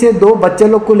इटली से 2 बच्चे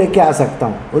लोग को लेके आ सकता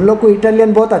हूँ, उन लोग को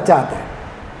इटालियन बहुत अच्छा आता है.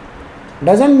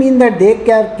 Doesn't mean that they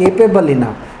are capable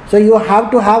enough. So you have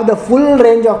to have the full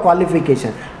range of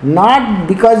qualification. not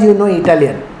because you know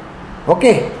Italian.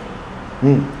 Okay?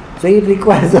 So it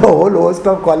requires a whole host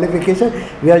of qualification.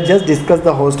 We have just discussed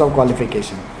the host of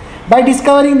qualification. By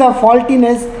discovering the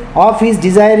faultiness of his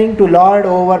desiring to lord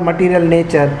over material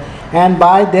nature, and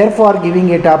by therefore giving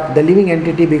it up, the living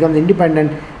entity becomes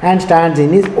independent and stands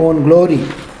in his own glory.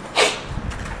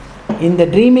 In the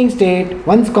dreaming state,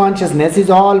 one's consciousness is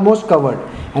almost covered,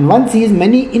 and one sees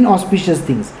many inauspicious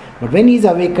things. But when he is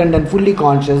awakened and fully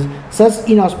conscious, such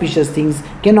inauspicious things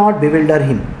cannot bewilder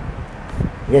him.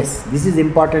 Yes, this is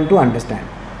important to understand.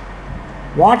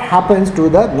 What happens to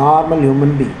the normal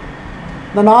human being?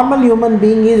 The normal human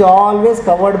being is always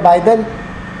covered by the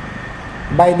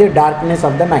darkness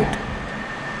of the night.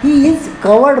 He is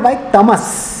covered by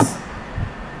tamas.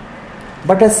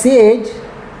 But a sage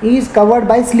is covered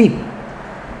by sleep.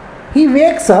 He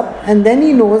wakes up and then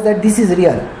he knows that this is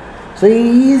real. So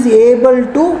he is able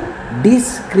to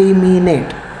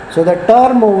discriminate. So the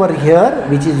term over here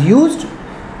which is used,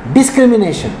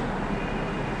 discrimination.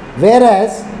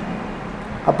 Whereas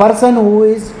a person who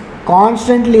is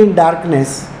constantly in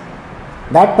darkness,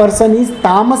 that person is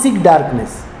tamasic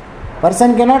darkness.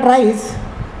 Person cannot rise.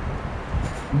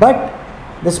 But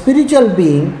the spiritual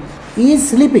being is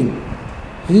sleeping.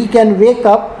 He can wake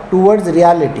up towards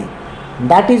reality.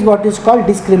 That is what is called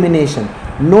discrimination.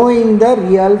 Knowing the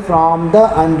real from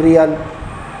the unreal.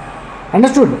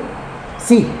 Understood?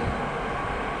 See,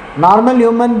 normal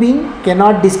human being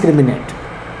cannot discriminate.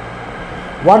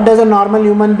 What does a normal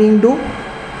human being do?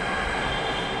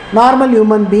 Normal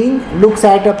human being looks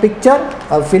at a picture,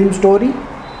 a film story,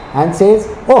 and says,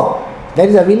 oh, there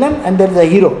is a villain and there is a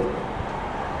hero.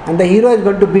 And the hero is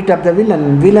going to beat up the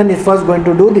villain. Villain is first going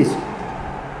to do this.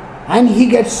 And he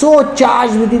gets so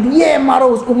charged with it. Yeah,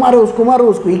 maro usko, maro usko,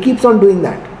 maro usko. He keeps on doing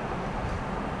that.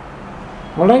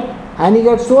 Alright? And he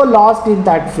gets so lost in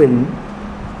that film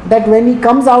that when he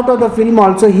comes out of the film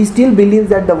also, he still believes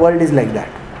that the world is like that.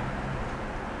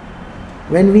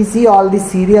 When we see all these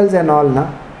serials and all,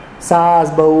 Saas,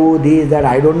 Bahu, these, that,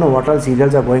 I don't know what all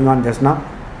serials are going on just now.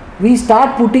 We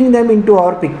start putting them into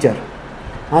our picture.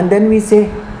 And then we say,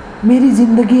 मेरी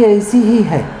जिंदगी ऐसी ही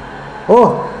है.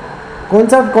 Oh, कौन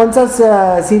सा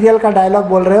serial का dialogue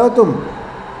बोल रहे हो तुम?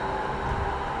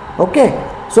 Okay,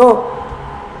 so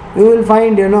you will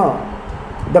find,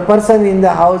 the person in the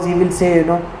house, he will say,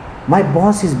 my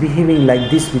boss is behaving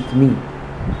like this with me.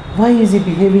 Why is he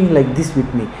behaving like this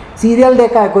with me? Serial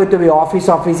देखा है कोई तो भी,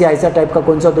 office या ऐसा type का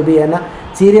कौन सा तो भी है ना,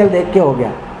 सीरियल देख के हो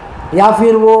गया. या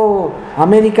फिर वो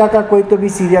अमेरिका का कोई तो भी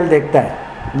सीरियल देखता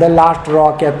है, द लास्ट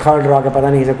रॉक या थर्ड रॉक है, पता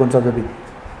नहीं से कौन सा तो भी,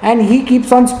 and he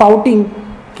keeps on spouting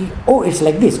कि oh it's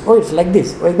like this, oh it's like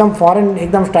this. वो एकदम फॉरेन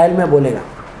एकदम स्टाइल में बोलेगा.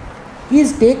 He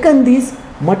is taken this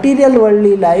material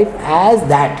worldly life as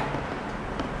that.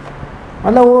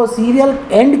 मतलब वो सीरियल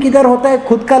एंड किधर होता है,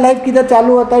 खुद का लाइफ किधर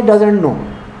चालू होता है, doesn't know.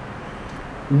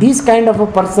 This kind of a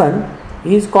person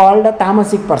is called a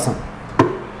tamasic person.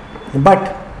 But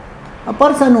a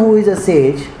person who is a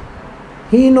sage,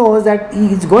 he knows that he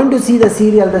is going to see the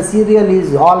serial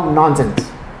is all nonsense.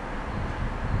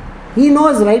 He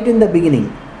knows right in the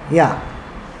beginning. Yeah.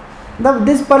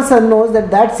 This person knows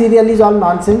that serial is all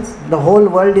nonsense. The whole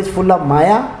world is full of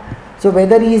Maya. So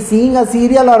whether he is seeing a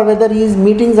serial or whether he is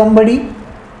meeting somebody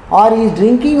or he is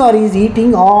drinking or he is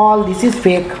eating, all this is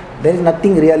fake. There is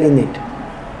nothing real in it.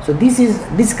 So this is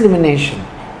discrimination.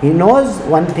 He knows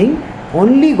one thing,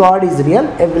 only God is real,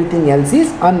 everything else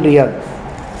is unreal.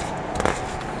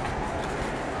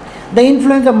 The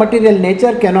influence of material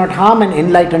nature cannot harm an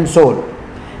enlightened soul,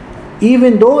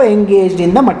 even though engaged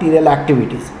in the material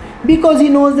activities, because he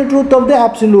knows the truth of the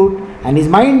absolute and his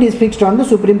mind is fixed on the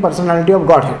supreme personality of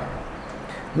Godhead.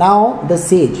 Now the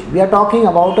sage, we are talking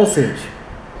about a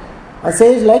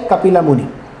sage like Kapila Muni.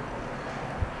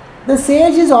 The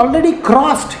sage is already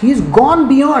crossed. He is gone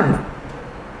beyond.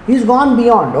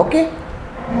 Okay?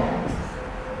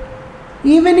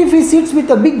 Even if he sits with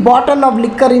a big bottle of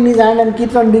liquor in his hand and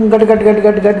keeps on doing gut,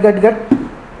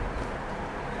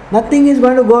 nothing is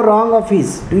going to go wrong of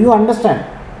his. Do you understand?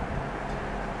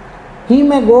 He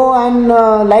may go and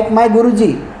like my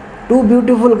Guruji, 2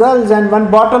 beautiful girls and 1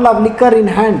 bottle of liquor in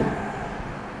hand.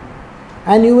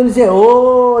 And you will say,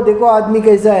 oh, देखो आदमी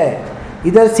कैसा है.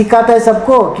 इधर सिखाता है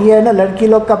सबको कि है ना, लड़की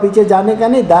लोग का पीछे जाने का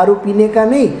नहीं, दारू पीने का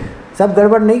नहीं, सब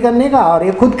गड़बड़ नहीं करने का, और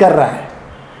ये खुद कर रहा है.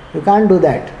 You can't do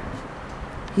that.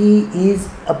 He is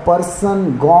a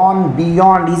person gone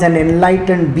beyond. He is an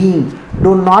enlightened being.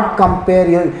 Do not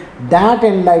compare that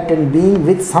enlightened being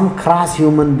with some crass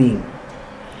human being.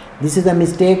 This is a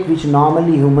mistake which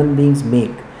normally human beings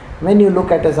make. When you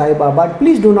look at a Sai Baba,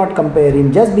 please do not compare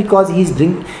him. Just because he is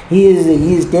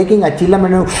taking a chilam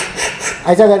and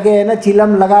ऐसा करके है ना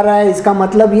चिलम लगा रहा है, इसका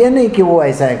मतलब ये नहीं कि वो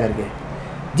ऐसा है करके।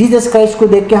 जीसस क्राइस्ट को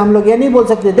देख के हम लोग ये नहीं बोल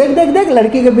सकते देख देख देख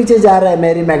लड़की के पीछे जा रहा है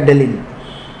Mary Magdalene.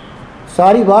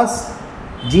 Sorry boss,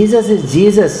 Jesus is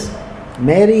Jesus,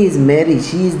 Mary is Mary,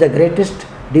 she is the greatest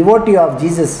devotee of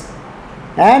Jesus,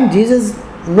 and Jesus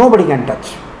nobody can touch.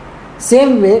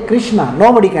 Same way Krishna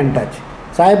nobody can touch.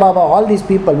 Sai Baba, all these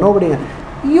people nobody can.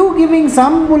 You giving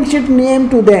some bullshit name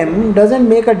to them doesn't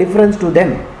make a difference to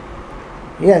them.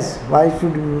 Yes, why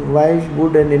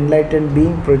would an enlightened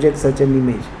being project such an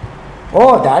image?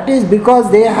 Oh, that is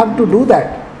because they have to do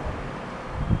that.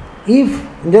 If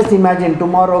just imagine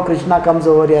tomorrow Krishna comes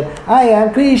over here, I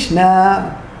am Krishna,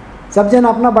 सब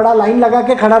जन अपना बड़ा line लगा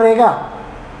के खड़ा रहेगा,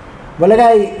 बोलेगा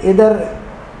इधर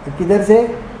किधर से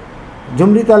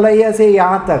झुमरी तलैया से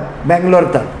यहाँ तक बेंगलोर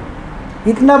तक,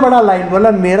 इतना बड़ा लाइन,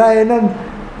 बोला मेरा है ना,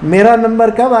 मेरा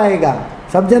नंबर कब आएगा,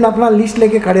 सब जन अपना लिस्ट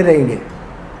लेके खड़े रहेंगे।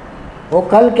 वो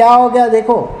कल क्या हो गया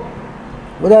देखो,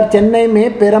 उधर चेन्नई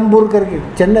में पेरम्बूर करके,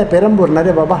 चेन्नई पेरम्बूर ना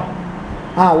रे बाबा,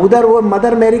 हाँ उधर वो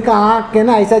मदर मेरी का आँख के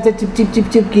ना ऐसा चिप चिप चिप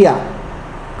चिप किया,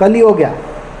 कल ही हो गया।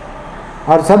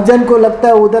 और सब जन को लगता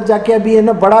है उधर जाके अभी है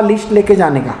ना बड़ा लिस्ट लेके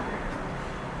जाने का।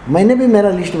 मैंने भी मेरा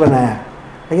लिस्ट बनाया,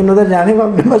 लेकिन उधर जाने को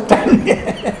अपने पास टाइम नहीं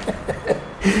है।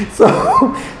 So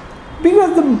because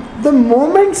the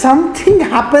moment something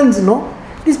happens no,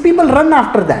 this people run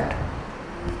after that.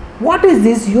 What is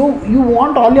this? You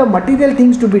want all your material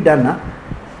things to be done, ना?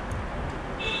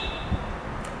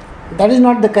 That is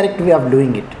not the correct way of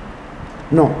doing it,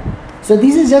 no. So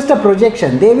this is just a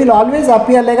projection, they will always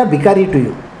appear like अ भिखारी to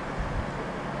you.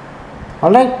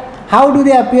 Alright, how do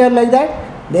they appear like that?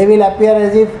 They will appear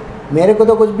as if मेरे को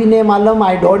तो कुछ भी नहीं मालूम,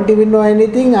 I don't even know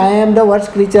anything, I am the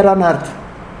worst creature on earth.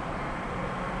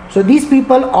 So these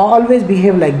people always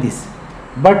behave like this.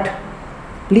 But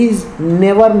please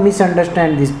never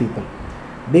misunderstand these people,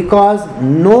 because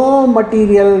no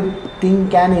material thing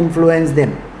can influence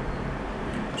them.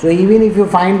 So even if you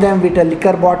find them with a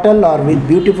liquor bottle or with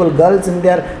beautiful girls in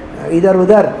their idhar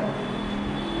udhar.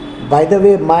 By the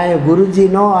way, my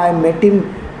Guruji, I met him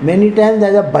many times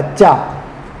as a bachcha.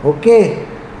 Okay,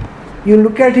 you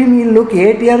look at him, he look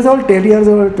 8 years old, 10 years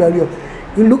old, 12 years.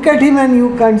 You look at him and you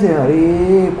can't say,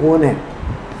 "Arey, kaun hai?"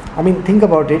 I mean, think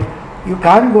about it. You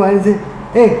can't go and say,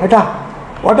 "Hey, hata,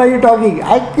 what are you talking?"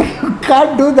 You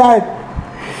can't do that.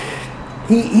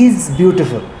 He is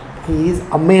beautiful. He is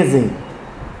amazing,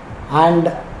 and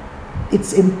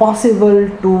it's impossible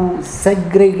to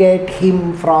segregate him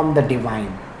from the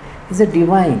divine. He's a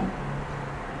divine.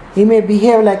 He may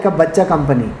behave like a bachcha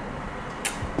company.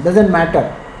 Doesn't matter.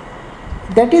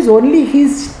 That is only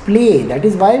his play. That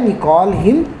is why we call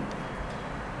him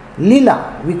Leela.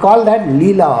 We call that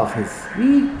Leela of his.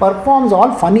 He performs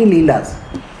all funny Leelas.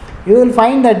 You will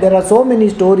find that there are so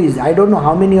many stories. I don't know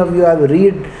how many of you have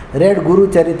read Guru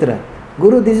Charitra.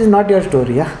 Guru, this is not your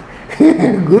story. Yeah?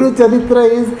 Guru Charitra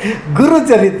is Guru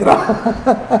Charitra.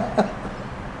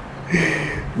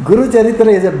 Guru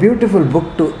Charitra is a beautiful book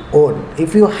to own.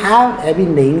 If you have, I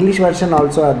mean the English version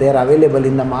also are there available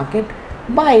in the market,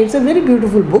 buy. It's a very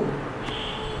beautiful book.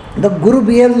 The Guru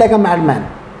behaves like a madman.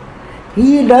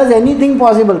 He does anything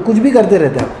possible. कुछ भी करते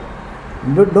रहता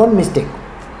है. But don't mistake.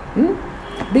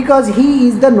 Because he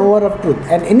is the knower of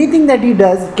truth, and anything that he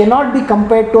does cannot be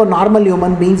compared to a normal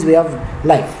human being's way of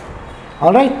life.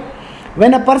 Alright?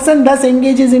 When a person thus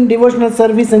engages in devotional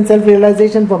service and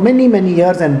self-realization for many, many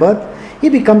years and birth, he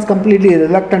becomes completely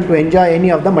reluctant to enjoy any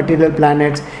of the material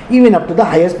planets, even up to the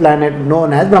highest planet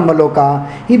known as Brahmaloka.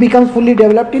 He becomes fully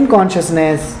developed in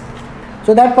consciousness.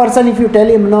 So that person, if you tell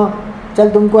him, no, चल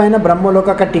तुमको है ना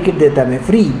ब्रह्मलोका का ticket देता है मैं,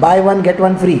 free, buy one get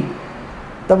one free,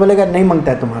 तब बोलेगा नहीं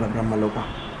मांगता है तुम्हारा Brahmaloka.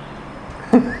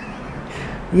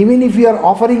 Even if you are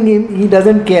offering him, he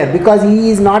doesn't care, because he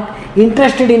is not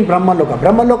interested in Brahmaloka.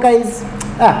 Brahmaloka is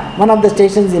one of the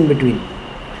stations in between.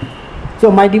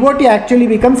 So my devotee actually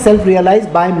becomes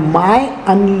self-realized by my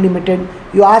unlimited.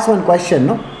 You ask one question,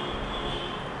 no?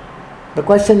 The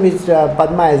question which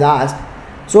Padma has asked.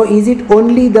 So is it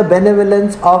only the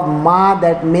benevolence of Ma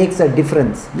that makes a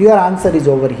difference? Your answer is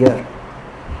over here.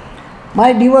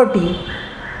 My devotee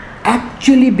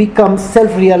actually becomes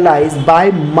self-realized by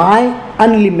my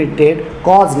unlimited,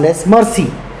 causeless mercy,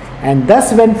 and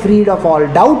thus when freed of all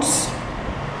doubts,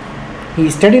 he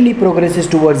steadily progresses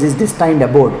towards his destined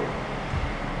abode.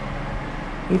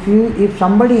 If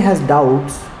somebody has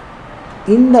doubts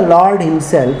in the Lord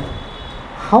himself,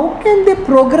 how can they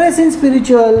progress in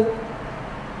spiritual?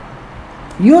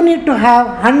 You need to have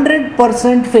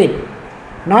 100% faith,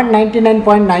 not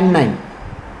 99.99.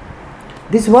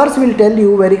 This verse will tell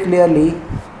you very clearly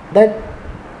that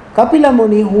Kapila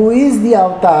Muni, who is the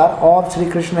avatar of Sri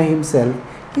Krishna himself,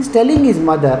 He's telling his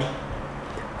mother,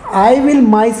 I will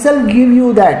myself give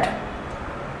you that.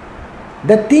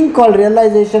 The thing called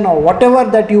realization or whatever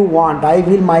that you want, I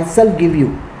will myself give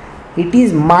you. It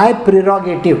is my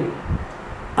prerogative.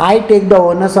 I take the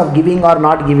onus of giving or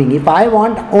not giving. If I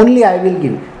want, only I will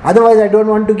give. Otherwise, I don't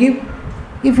want to give.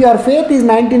 If your faith is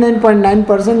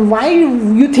 99.9%, why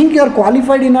you think you are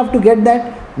qualified enough to get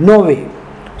that? No way.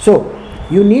 So,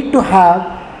 you need to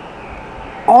have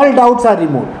all doubts are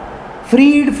removed.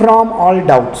 Freed from all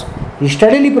doubts. He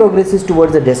steadily progresses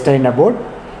towards the destined abode,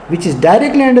 which is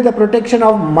directly under the protection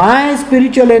of my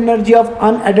spiritual energy of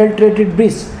unadulterated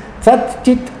bliss. Sat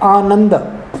Chit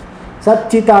Ananda. Sat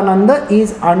Chit Ananda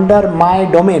is under my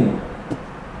domain.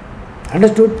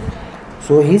 Understood?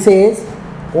 So he says,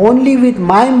 only with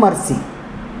my mercy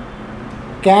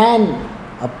can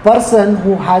a person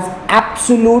who has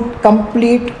absolute,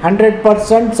 complete, 100%,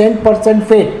 100%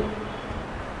 faith,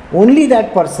 only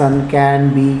that person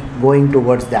can be going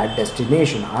towards that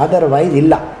destination. Otherwise,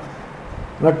 illa.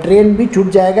 Train भी छूट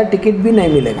जाएगा, ticket भी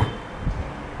नहीं मिलेगा.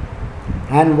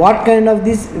 And what kind of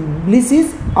this bliss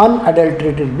is?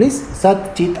 Unadulterated bliss,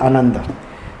 Sat Chit Ananda.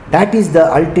 That is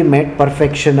the ultimate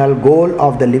perfectional goal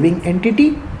of the living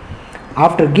entity.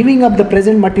 After giving up the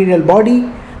present material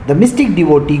body, the mystic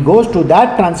devotee goes to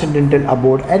that transcendental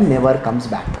abode and never comes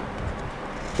back.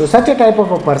 So such a type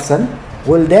of a person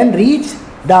will then reach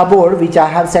the abode which I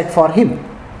have set for him,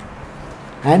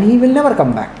 and he will never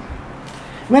come back.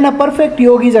 When a perfect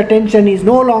yogi's attention is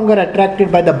no longer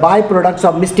attracted by the byproducts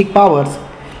of mystic powers,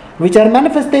 which are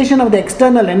manifestation of the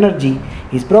external energy,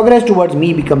 his progress towards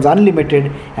me becomes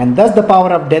unlimited, and thus the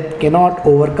power of death cannot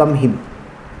overcome him.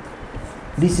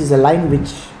 This is a line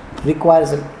which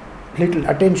requires a little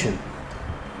attention.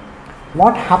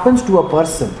 What happens to a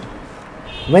person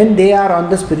when they are on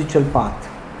the spiritual path?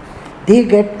 They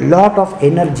get lot of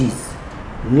energies,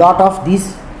 lot of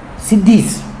these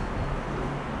siddhis.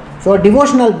 So a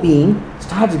devotional being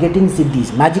starts getting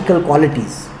siddhis, magical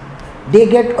qualities. They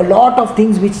get a lot of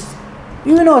things which,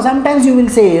 sometimes you will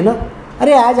say,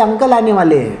 अरे आज uncle आने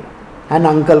वाले हैं, and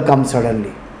uncle comes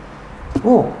suddenly.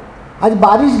 Oh, आज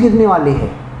बारिश गिरने वाली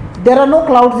है. There are no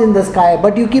clouds in the sky,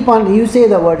 but you say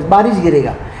the words, बारिश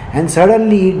गिरेगा, and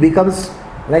suddenly it becomes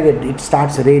like it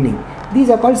starts raining. These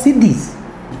are called siddhis.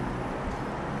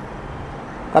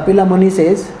 Kapila Muni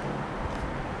says,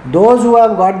 those who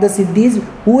have got the siddhis,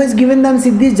 who has given them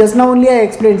siddhis? Just now only I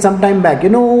explained some time back. You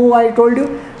know who I told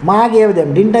you? Ma gave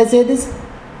them. Didn't I say this?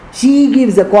 She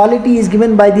gives, the quality is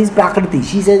given by this Prakriti.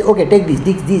 She says, okay, take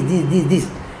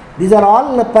this. These are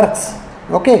all perks.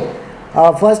 Okay.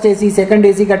 First AC, second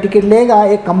AC का ticket लेगा,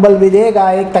 एक कंबल भी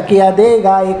देगा, एक तकिया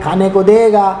देगा, एक खाने को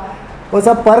देगा, वो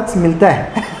सब पर्क्स मिलता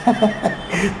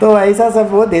है. तो ऐसा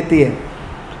सब वो देती है.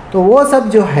 तो वो सब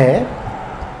जो है,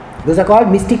 those are called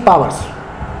mystic powers,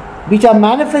 which are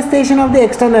manifestation of the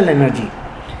external energy.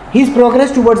 His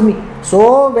progress towards me.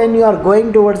 So when you are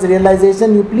going towards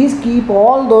realization, you please keep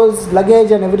all those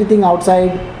luggage and everything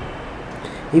outside.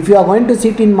 If you are going to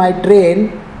sit in my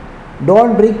train,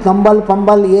 don't bring कंबल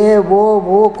पंबल ये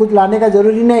वो कुछ लाने का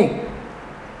जरूरी नहीं,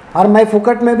 और मैं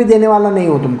फुकट में भी देने वाला नहीं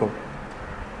हूँ तुमको.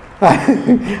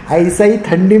 ऐसा ही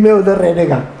ठंडी में उधर रहने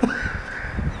का.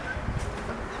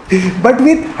 But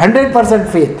with 100%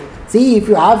 faith. See, if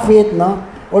you have faith,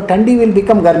 or thandi will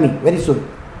become garmi very soon.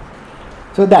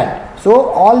 So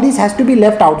all this has to be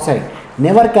left outside.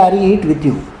 Never carry it with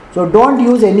you. So don't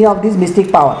use any of these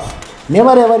mystic powers.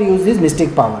 Never ever use these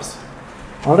mystic powers.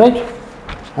 Alright?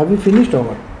 Have we finished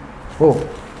over? Oh.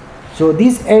 So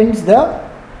this ends the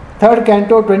 3rd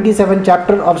canto, 27th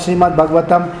chapter of Srimad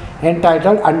Bhagavatam,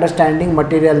 entitled Understanding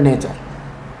Material Nature.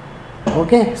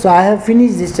 Okay? So I have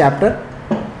finished this chapter.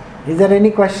 Is there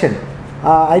any question?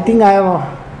 I think I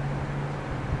have...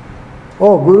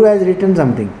 Guru has written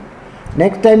something.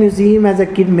 Next time you see him as a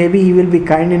kid, maybe he will be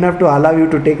kind enough to allow you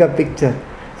to take a picture.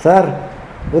 Sir,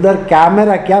 उधर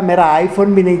camera क्या, मेरा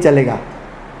iPhone भी नहीं चलेगा.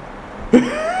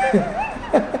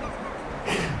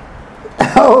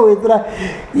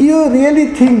 You really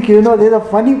think, the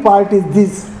funny part is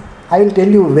this. I will tell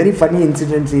you very funny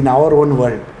incidents in our own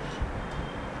world.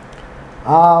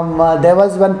 There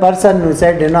was one person who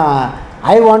said,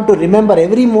 I want to remember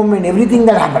every moment, everything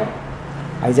that happened.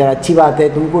 I said, अच्छी बात है,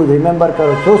 तुमको remember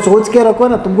करो, तो सोच के रखो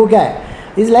ना, तुमको क्या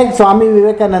है. It's like Swami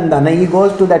Vivekananda. He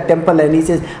goes to that temple and he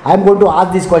says, I am going to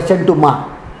ask this question to Ma.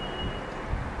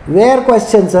 Where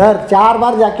question, sir? 4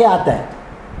 बार जाके आता है,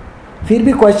 फिर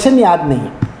भी question याद नहीं.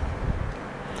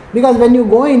 Because when you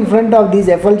go in front of these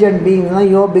effulgent beings,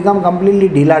 you become completely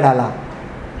ढीला ढाला.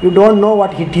 You don't know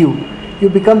what hit you. You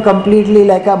become completely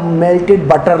like a melted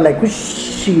butter, like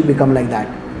whoosh, you become like that.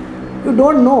 You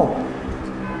don't know.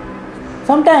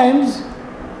 Sometimes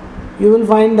you will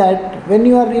find that when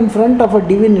you are in front of a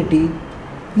divinity,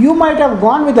 you might have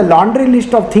gone with a laundry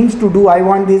list of things to do. I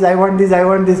want this, I want this, I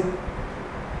want this.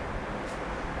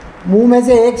 मुंह में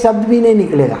से एक शब्द भी नहीं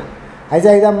निकलेगा,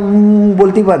 ऐसा एकदम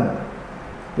बोलती बंद,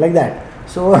 like that.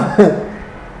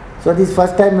 So this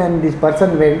first time when this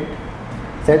person went,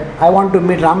 said, I want to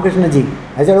meet Ramakrishna ji.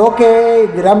 I said, okay,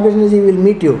 Ramakrishna ji will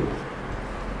meet you.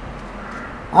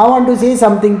 I want to say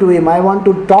something to him. I want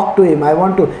to talk to him.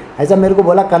 ऐसा मेरे को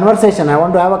बोला conversation. I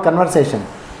want to have a conversation.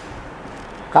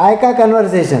 काय का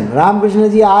conversation? Ramakrishna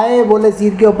जी आए, बोले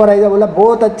सिर के ऊपर, ऐसा बोला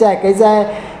बहुत अच्छा है, कैसा है,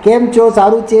 केम चो,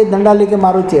 सारू चे, डंडा लेके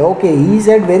मारू चे. Okay, he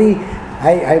said very,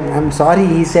 I'm sorry,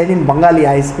 he said in Bengali.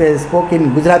 I spoke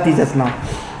in Gujarati just now.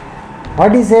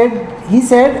 What he said? He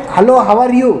said, hello, how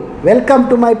are you? Welcome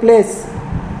to my place.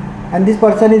 And this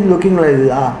person is looking like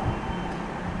this.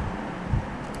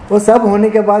 वो सब होने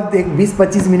के बाद एक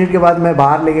 20-25 minute के बाद मैं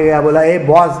बाहर लेके गया, बोला ए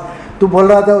बॉस, तू बोल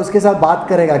रहा था उसके साथ बात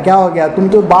करेगा, क्या हो गया, तुम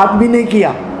तो बात भी नहीं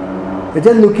किया.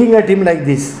 Just looking at him like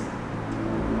this.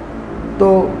 तो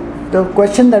the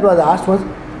question that was asked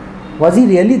was he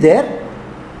really there?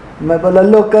 मैं बोला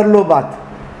लो कर लो बात.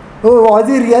 Was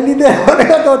he really there?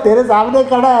 बोलेगा तो तेरे सामने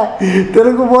खड़ा है,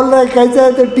 तेरे को बोल रहा है कैसा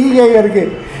है तो ठीक है करके.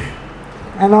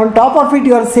 And on top of it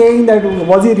you are saying that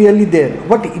was he really there?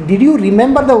 But did you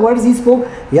remember the words he spoke?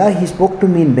 Yeah, he spoke to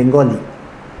me in Bengali.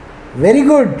 Very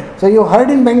good. So you heard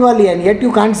in Bengali and yet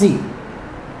you can't see.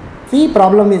 See,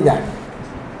 problem is that.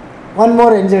 One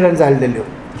more incident I'll tell you.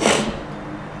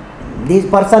 This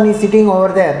person is sitting over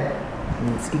there,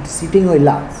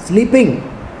 sleeping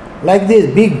like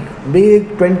this,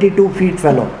 big 22 feet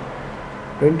fellow.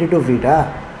 22 feet,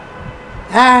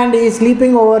 and he is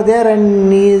sleeping over there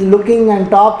and he is looking and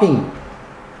talking.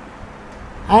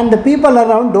 And the people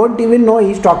around don't even know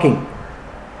he is talking.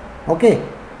 Okay.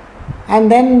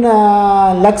 And then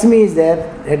Lakshmi is there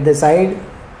at the side.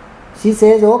 She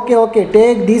says, okay,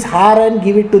 take this har and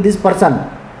give it to this person.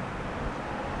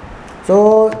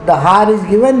 So the har is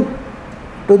given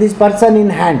to this person in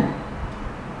hand.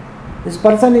 This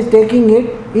person is taking it,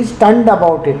 is stunned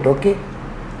about it, okay.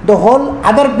 The whole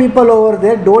other people over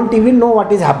there don't even know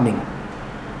what is happening.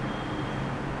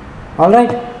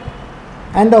 Alright?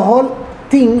 And the whole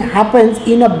thing happens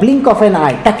in a blink of an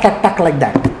eye, tuck like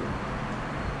that.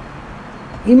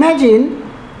 Imagine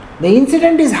the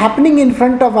incident is happening in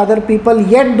front of other people,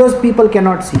 yet those people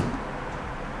cannot see.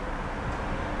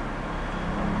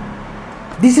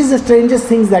 This is the strangest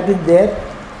thing that is there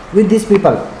with these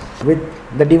people, with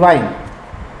the divine.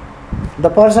 The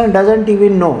person doesn't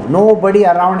even know. Nobody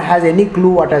around has any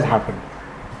clue what has happened.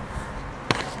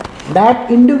 That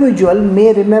individual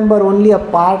may remember only a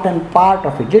part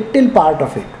of it, little part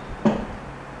of it.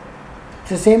 It's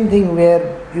the same thing where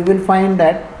you will find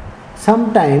that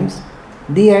sometimes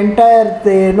the entire,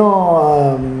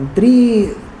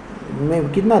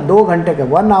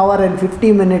 1 hour and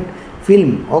 50 minute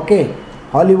film, okay,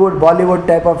 Hollywood, Bollywood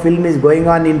type of film is going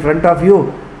on in front of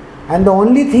you. And the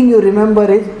only thing you remember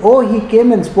is, oh, he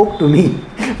came and spoke to me.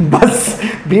 But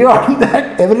beyond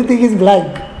that, everything is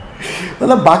blank.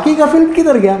 मतलब बाकी का film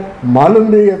किधर गया मालूम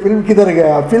नहीं है, film किधर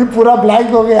गया, फिल्म पूरा ब्लैंक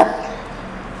हो गया.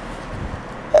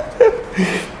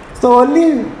 So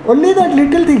only that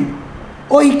little thing.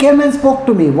 Oh, he came and spoke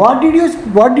to me. What did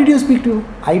you speak to?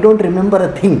 I don't remember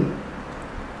a thing.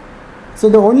 So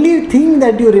the only thing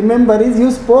that you remember is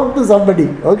you spoke to somebody.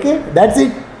 Okay, that's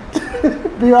it.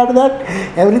 Beyond that,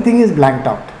 everything is blanked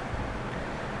out.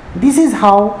 This is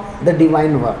how the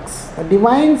divine works. The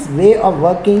divine's way of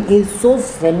working is so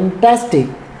fantastic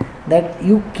that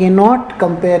you cannot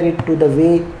compare it to the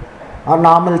way our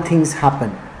normal things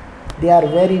happen. They are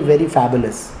very, very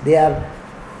fabulous. They are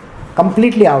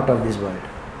completely out of this world.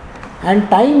 And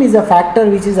time is a factor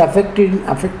which is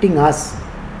affecting us.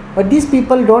 But these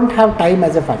people don't have time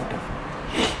as a factor.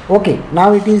 Okay,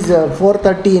 now it is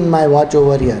 4:30 in my watch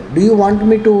over here. Do you want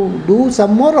me to do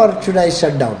some more or should I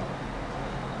shut down?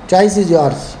 Choice is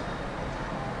yours.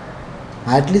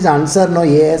 At least answer no,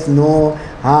 yes, no,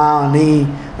 हाँ, नहीं.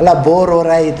 अल्लाह bore हो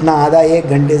रहा है इतना, आधा 1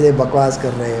 घंटे से बकवास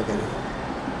कर रहे हो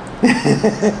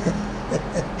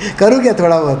करूँ क्या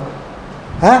थोड़ा बहुत?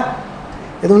 हाँ,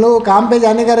 ये तुम लोगों को काम पे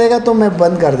जाने का रहेगा तो मैं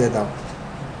बंद कर देता हूँ.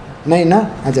 नहीं ना?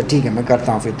 अच्छा ठीक है, मैं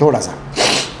करता हूँ फिर थोड़ा सा.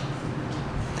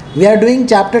 We are doing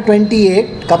chapter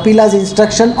 28, Kapila's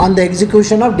instruction on the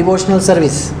execution of devotional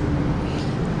service.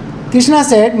 Krishna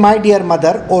said, my dear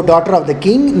mother, O daughter of the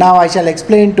king, now I shall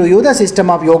explain to you the system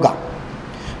of yoga,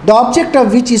 the object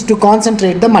of which is to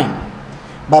concentrate the mind.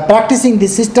 By practicing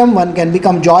this system, one can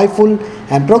become joyful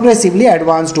and progressively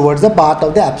advance towards the path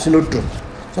of the absolute truth.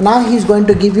 So now he is going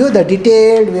to give you the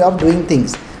detailed way of doing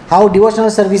things. how devotional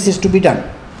service is to be done.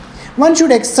 One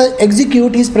should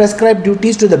execute his prescribed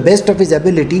duties to the best of his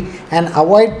ability and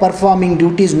avoid performing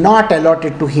duties not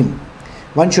allotted to him.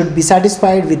 One should be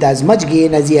satisfied with as much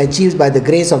gain as he achieves by the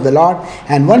grace of the Lord,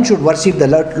 and one should worship the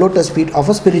lotus feet of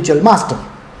a spiritual master.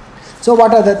 So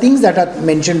what are the things that are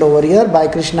mentioned over here by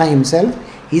Krishna himself?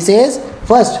 He says,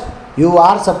 first, you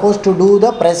are supposed to do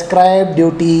the prescribed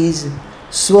duties,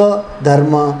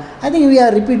 Swadharma. I think we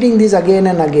are repeating this again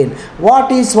and again.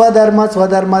 What is Swadharma?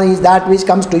 Swadharma is that which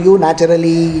comes to you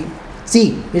naturally.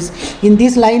 See, it's in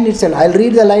this line itself. I'll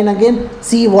read the line again.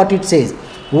 See what it says.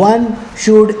 One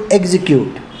should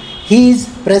execute his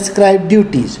prescribed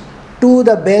duties to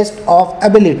the best of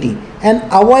ability and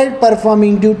avoid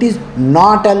performing duties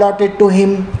not allotted to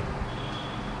him.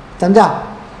 Samjha?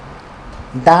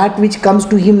 That which comes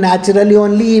to him naturally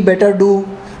only he better do,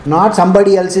 not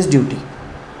somebody else's duty.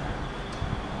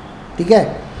 ठीक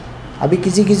है? अभी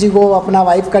किसी को अपना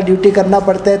wife का duty करना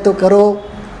पड़ता है तो करो,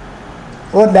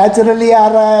 वो नेचुरली आ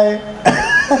रहा है.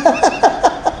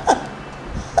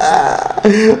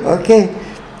 Okay,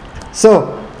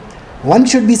 so one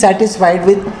should be satisfied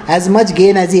with as much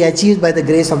gain as he achieves by the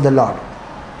grace of the Lord.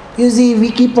 You see,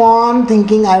 we keep on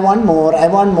thinking, I want more, I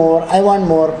want more, I want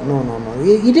more. No.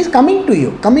 It is coming to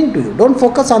you. Don't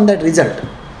focus on that result.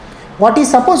 What is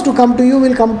supposed to come to you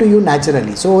will come to you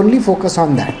naturally. So only focus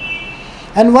on that.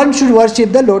 And one should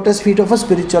worship the lotus feet of a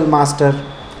spiritual master.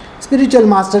 Spiritual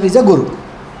master is a guru.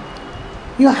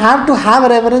 You have to have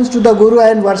reverence to the guru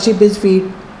and worship his feet.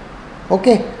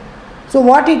 Okay, so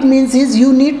what it means is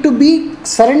you need to be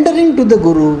surrendering to the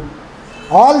Guru.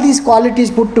 All these qualities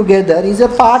put together is a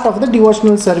part of the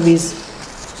devotional service.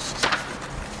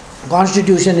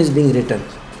 Constitution is being written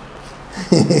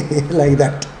like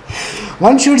that.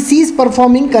 One should cease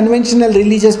performing conventional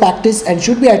religious practice and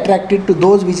should be attracted to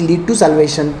those which lead to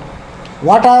salvation.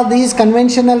 What are these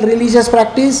conventional religious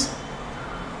practice?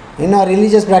 In our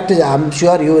religious practice, I am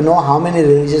sure you know how many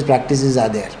religious practices are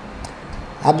there.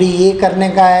 अभी ये करने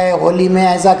का है, होली में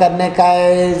ऐसा करने का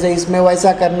है, इसमें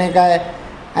वैसा करने का है,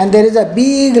 and there is a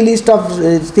big list of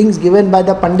things given by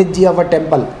the Pandit ji of a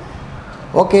temple.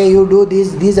 Okay, you do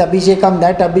this abhishekam,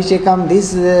 that abhishekam,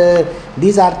 this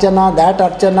archana, that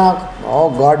archana.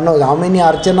 Oh, God knows how many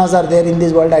archanas are there in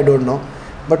this world, I don't know.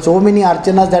 But so many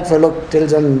archanas that fellow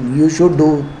tells on you should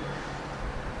do.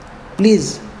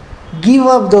 Please, give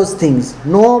up those things.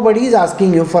 Nobody is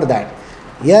asking you for that.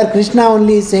 Here Krishna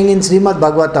only is saying in Srimad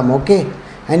Bhagavatam, okay?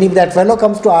 And if that fellow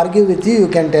comes to argue with you, you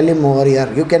can tell him over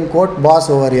here. You can quote boss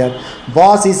over here.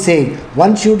 Boss is saying,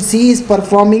 one should cease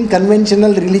performing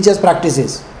conventional religious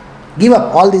practices. Give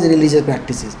up all these religious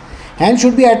practices. And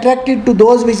should be attracted to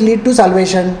those which lead to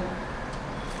salvation.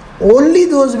 Only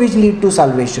those which lead to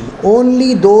salvation.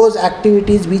 Only those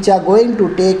activities which are going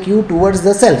to take you towards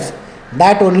the self.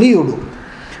 That only you do.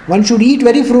 One should eat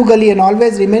very frugally and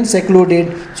always remain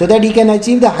secluded so that he can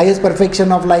achieve the highest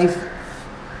perfection of life.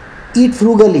 Eat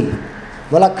frugally.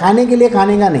 बोला खाने के लिए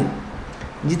खाने का नहीं,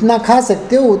 जितना खा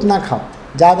सकते हो उतना खाओ,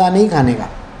 ज़्यादा नहीं खाने का.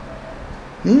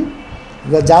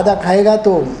 अगर ज़्यादा खाएगा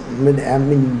तो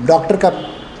डॉक्टर का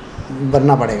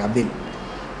भरना पड़ेगा bill.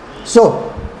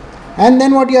 So, and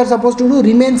then what you are supposed to do?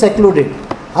 Remain secluded.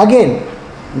 Again,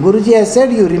 Guruji has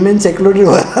said you remain secluded.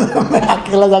 मैं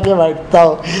अकेला जाके बैठता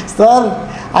हूँ. Sir,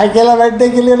 अकेला बैठने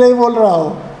के लिए नहीं बोल रहा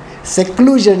हूँ.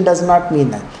 Seclusion does not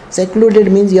mean that.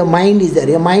 Secluded means your mind is there.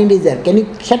 Your mind is there. Can you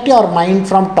shut your mind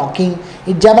from talking?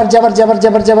 It jabar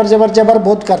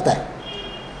बहुत करता है.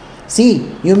 See,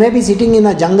 you may be sitting in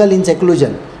a jungle in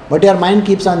seclusion, but your mind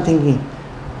keeps on thinking,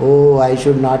 oh, I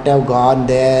should not have gone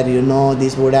there,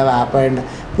 this would have happened.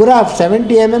 पूरा 70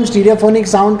 mm stereophonic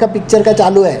sound का picture का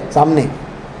चालू है सामने.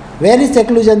 Where is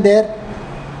seclusion there?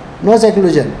 No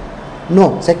seclusion.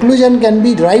 No, seclusion can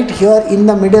be right here in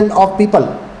the middle of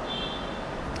people.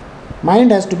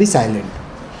 Mind has to be silent.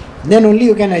 Then only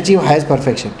you can achieve highest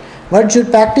perfection. One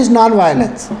should practice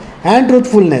non-violence and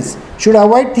truthfulness, should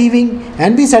avoid thieving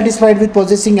and be satisfied with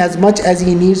possessing as much as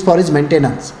he needs for his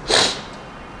maintenance.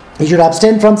 He should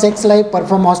abstain from sex life,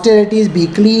 perform austerities, be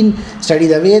clean, study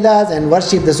the Vedas and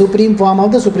worship the supreme form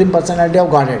of the Supreme Personality of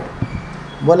Godhead.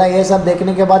 बोला ये सब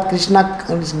देखने के बाद Krishna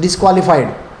disqualified.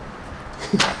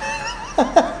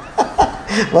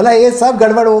 बोला ये सब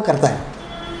गड़बड़ वो करता है.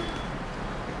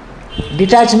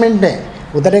 डिटैचमेंट है,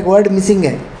 उधर एक वर्ड मिसिंग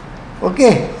है. Okay.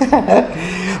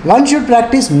 One should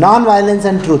practice non violence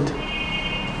and truth.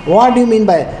 What do you mean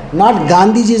by not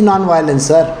गांधीजी's non violence,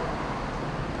 sir?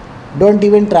 Don't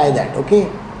even try that, okay?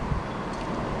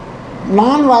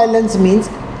 Non-violence means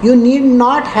you need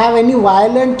not have any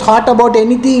violent thought about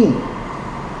anything.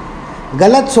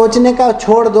 गलत सोचने का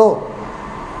छोड़ दो.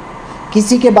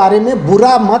 किसी के बारे में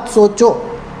बुरा मत सोचो।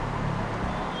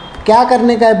 क्या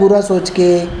करने का है बुरा सोच के?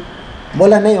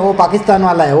 बोला नहीं वो पाकिस्तान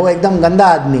वाला है, वो एकदम गंदा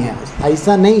आदमी है।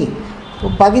 ऐसा नहीं, वो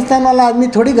पाकिस्तान वाला आदमी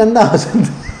थोड़ी गंदा हो सकता है।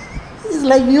 It's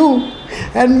like you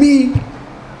and me.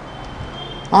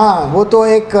 हाँ, वो तो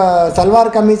एक सलवार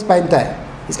कमीज पहनता है,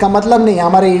 इसका मतलब नहीं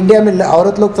हमारे इंडिया में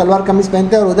औरत लोग सलवार कमीज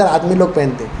पहनते हैं और उधर आदमी लोग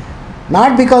पहनते हैं।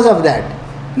 Not because of that,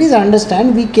 please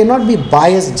understand, we can not be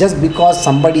biased just because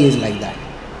somebody is like that.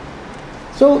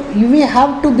 So we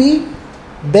have to be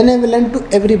benevolent to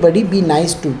everybody, be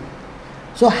nice to.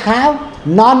 So have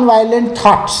non-violent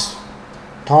thoughts.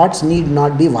 Thoughts need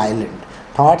not be violent.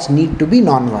 Thoughts need to be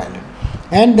non-violent.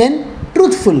 And then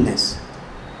truthfulness.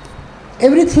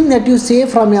 Everything that you say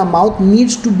from your mouth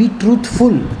needs to be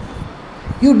truthful.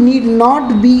 You need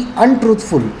not be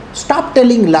untruthful. Stop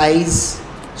telling lies.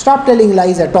 Stop telling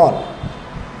lies at all.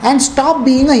 And stop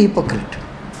being a hypocrite.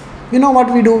 You know what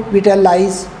we do? We tell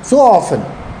lies so often.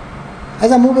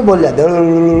 ऐसा मुंह पे बोल जाते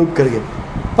हैं करके,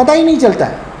 पता ही नहीं चलता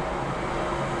है.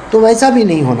 तो वैसा भी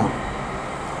नहीं होना.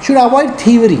 Should avoid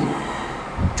thievery.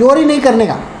 चोरी नहीं करने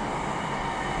का,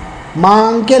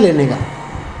 मांग के लेने का,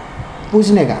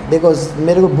 पूछने का. देखो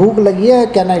मेरे को भूख लगी है,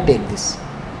 can I take this?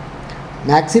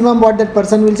 Maximum what that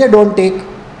person will say, don't take.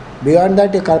 Beyond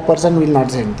that a person will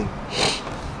not say anything.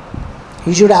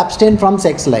 He should abstain from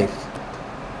sex life.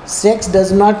 Sex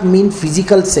does not mean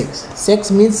physical sex.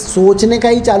 Sex means सोचने का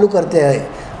ही चालू करते हैं.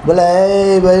 बोला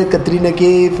भाई कतरीना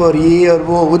कैफ और ये और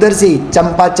वो, उधर से ही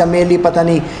चंपा चमेली पता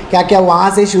नहीं क्या क्या वहाँ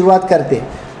से शुरुआत करते.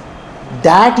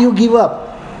 That you give up.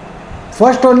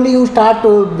 First only you start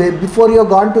before you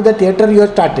gone to the theatre you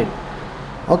started.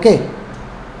 Okay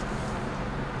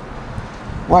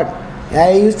what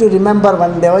I used to remember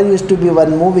one they were used to be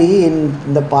one movie in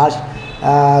the past,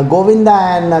 Govinda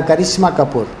and Karishma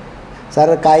Kapoor.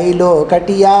 Sir काई लो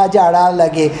कटिया जाड़ा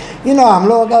लगे, हम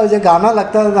लोगों का जो गाना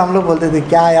लगता था तो हम लोग बोलते थे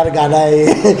क्या यार गाना है.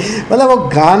 मतलब वो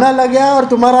गाना लग गया और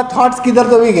तुम्हारा थॉट्स किधर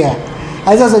तो भी गया.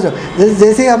 ऐसा सोचो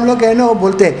जैसे हम लोग कहने वो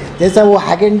बोलते जैसा वो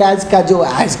हैगन डैज का जो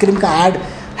आइसक्रीम का ऐड,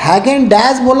 हैगन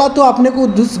डैज बोला तो अपने को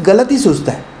गलत ही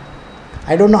सोचता है.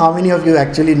 I don't know how many of you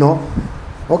actually no.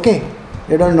 Okay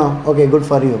you don't know, okay good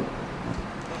for you.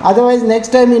 Otherwise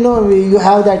next time you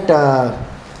have that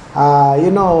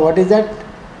what is that,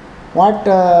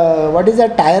 what is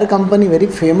that tire company, very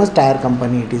famous tire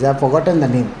company it is, I have forgotten the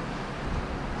name.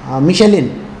 Michelin.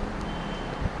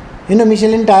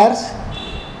 Michelin tires,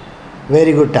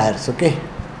 very good tires. okay.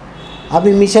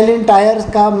 अभी Michelin tires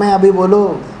का मैं अभी बोलो,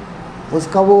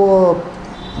 उसका वो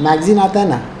magazine आता है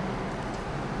ना,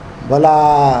 बोला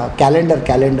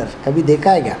कैलेंडर कभी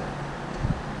देखा है क्या?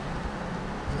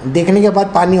 देखने के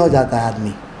बाद पानी हो जाता है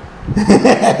आदमी.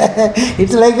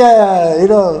 It's like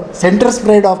a center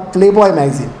spread of Playboy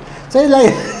magazine. So it's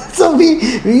like so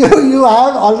you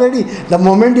have already the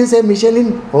moment you say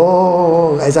Michelin,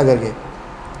 oh ऐसा करके.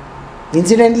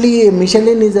 Incidentally,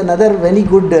 Michelin is another very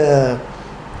good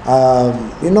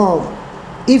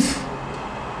if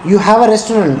you have a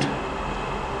restaurant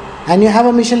and you have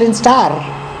a Michelin star,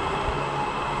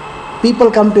 people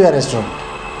come to your restaurant.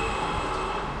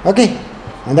 Okay,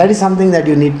 and that is something that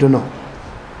you need to know.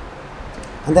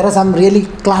 And there are some really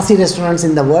classy restaurants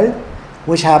in the world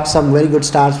which have some very good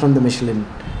stars from the Michelin,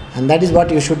 and that is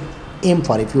what you should aim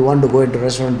for if you want to go into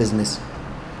restaurant business.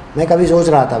 मैं कभी सोच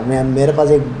रहा था मेरे पास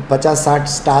एक 50-60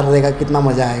 star रहेगा, कितना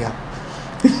मज़ा आएगा.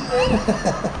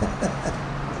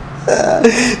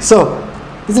 So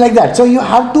it's like that. So you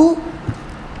have to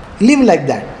live like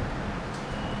that.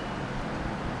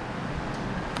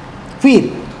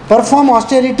 Feel, perform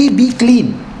austerity, be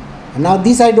clean. Now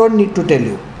this I don't need to tell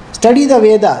you. Study the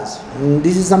Vedas.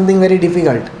 This is something very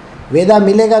difficult. Veda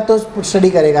मिलेगा तो study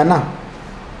करेगा ना.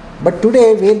 But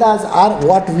today Vedas are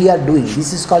what we are doing.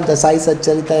 This is called the Sai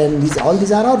Satcharita, and all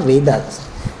these are our Vedas.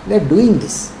 We are doing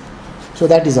this. So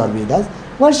that is our Vedas.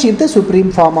 Worship the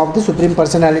supreme form of the supreme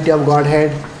personality of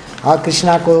Godhead.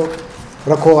 Krishna को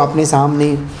रखो अपने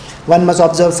सामने. One must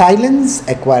observe silence,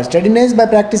 acquire steadiness by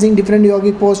practicing different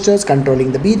yogic postures,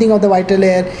 controlling the breathing of the vital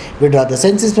air, withdraw the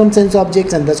senses from sense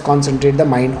objects, and thus concentrate the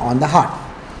mind on the heart.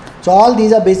 So all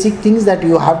these are basic things that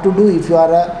you have to do if you are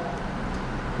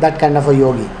that kind of a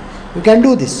yogi. You can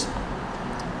do this.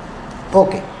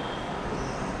 Okay.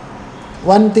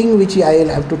 One thing which I will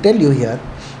have to tell you here,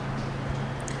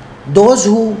 those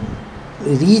who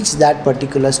reach that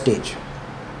particular stage,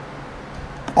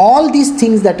 all these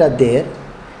things that are there,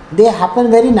 they happen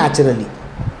very naturally.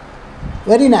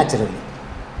 Very naturally.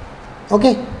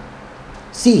 Okay?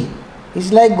 See,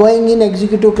 it's like going in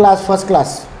executive class, first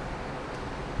class.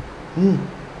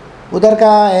 उधर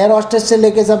का air hostess से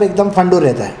लेके सब एकदम फंडू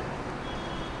रहता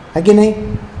है कि नहीं?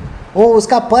 वो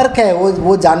उसका पर्क है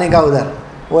वो जाने का उधर,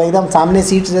 वो एकदम सामने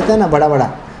सीट्स रहते हैं ना बड़ा बड़ा,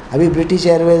 अभी ब्रिटिश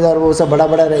एयरवेज और वो सब बड़ा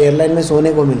बड़ा एयरलाइन में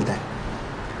सोने को मिलता है.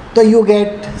 तो you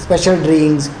get special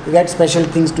drinks, you get special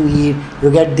things to eat,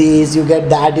 you get this, you get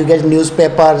that, you get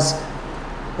newspapers.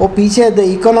 वो पीछे the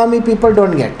economy people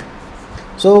don't get.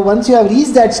 So once you have reach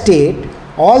that state,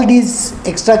 all these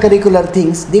extracurricular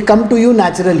things, they come to you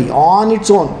naturally on its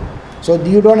own, so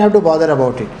you don't have to bother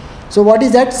about it. So what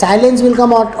is that? Silence will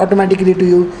come automatically to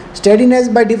you. Steadiness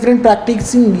by different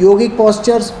practicing yogic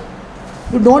postures,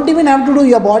 you don't even have to do,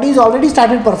 your body is already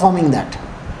started performing that.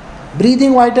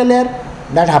 Breathing vital air,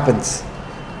 that happens.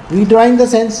 Redrawing the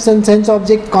sense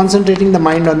object, concentrating the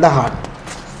mind on the heart,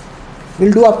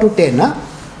 we'll do up to 10.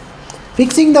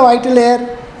 Fixing the vital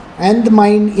air and the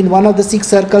mind in one of the 6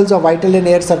 circles of vital and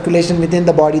air circulation within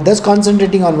the body, thus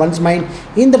concentrating on one's mind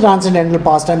in the transcendental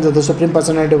pastimes of the Supreme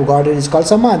Personality of Godhead, is called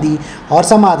Samadhi or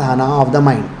Samadhana of the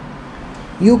mind.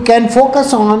 You can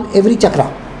focus on every chakra.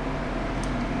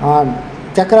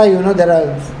 Chakra, there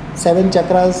are 7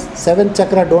 chakras. 7th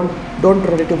chakra don't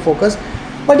try to focus,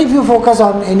 but if you focus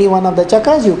on any one of the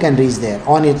chakras, you can reach there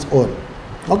on its own.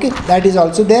 Okay, that is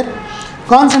also there.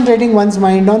 Concentrating one's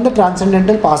mind on the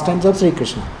transcendental pastimes of Sri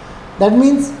Krishna. That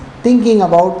means thinking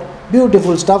about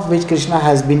beautiful stuff which Krishna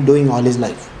has been doing all his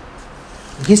life.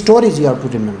 His stories you have to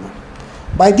remember.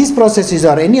 By these processes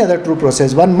or any other true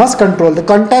process, one must control the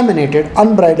contaminated,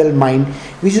 unbridled mind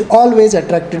which is always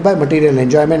attracted by material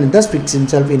enjoyment and thus fix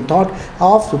himself in thought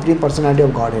of Supreme Personality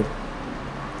of Godhead.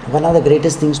 One of the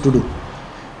greatest things to do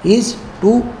is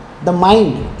to the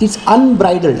mind. It's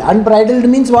unbridled. Unbridled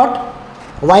means what?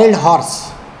 Wild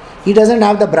horse. He doesn't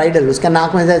have the bridle. उसका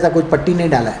नाक में ऐसा कुछ पट्टी नहीं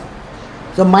डाला है.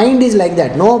 So mind is like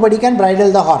that. Nobody can bridle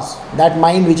the horse. That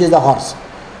mind which is the horse.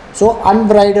 So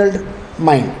unbridled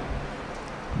mind.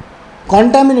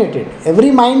 Contaminated.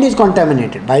 Every mind is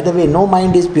contaminated. By the way, no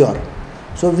mind is pure.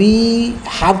 So we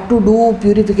have to do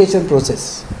purification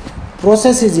process.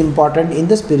 Process is important in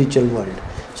the spiritual world.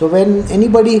 So when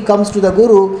anybody comes to the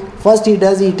Guru, first he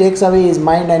takes away his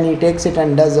mind and he takes it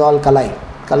and does all kalai.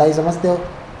 कलाई समझते हो?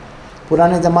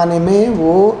 पुराने ज़माने में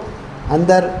वो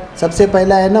अंदर सबसे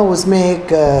पहला है ना, उसमें एक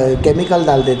केमिकल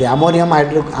डालते थे,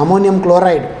 अमोनियम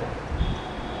क्लोराइड.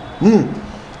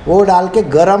 वो डाल के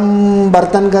गरम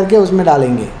बर्तन करके उसमें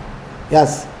डालेंगे.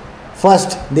 Yes,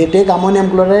 first they take ammonium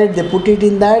chloride, they put it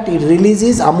in that, it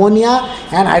releases ammonia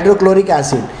and hydrochloric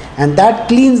acid and that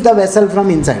cleans the vessel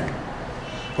from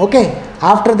inside. Okay,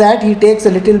 after that he takes a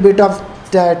little bit of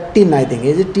tin, I think,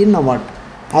 is it tin और what,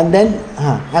 and then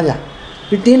आजा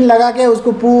फिर tin लगा के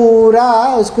उसको पूरा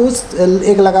उसको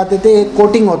एक लगाते थे, एक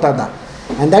कोटिंग होता था,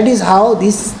 and that is how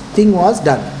this thing was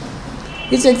done.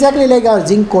 It's exactly like our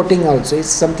zinc coating also, it's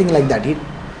something like that.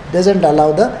 It doesn't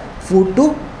allow the food to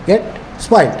get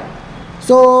spoiled.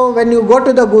 So when you go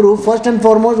to the Guru, first and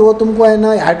foremost वो तुमको है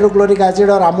ना hydrochloric acid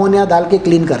और ammonia डाल के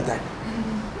clean करता है.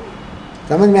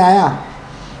 समझ में आया?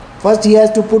 First he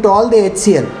has to put all the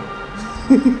HCl.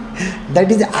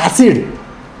 That is acid.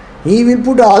 He will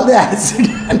put all the acid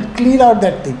and clean out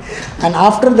that thing. And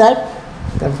after that,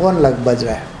 the phone baj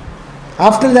raha hai.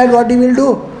 After that, what he will do?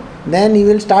 Then he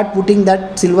will start putting that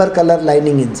silver color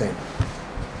lining inside.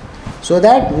 So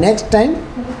that next time,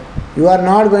 you are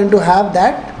not going to have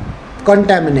that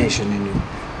contamination in you.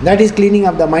 That is cleaning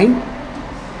up the mind.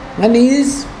 And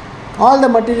all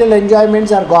the material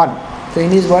enjoyments are gone. So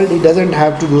in his world, he doesn't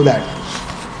have to do that.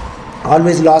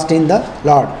 Always lost in the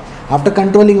Lord. After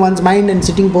controlling one's mind and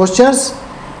sitting postures,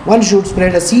 one should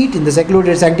spread a seat in the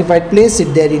secluded sanctified place,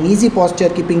 sit there in easy posture,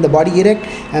 keeping the body erect,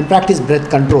 and practice breath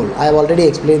control. I have already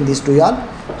explained this to you all,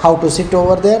 how to sit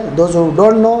over there. Those who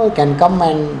don't know can come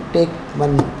and take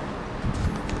one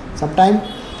sometime.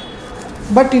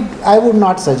 But I would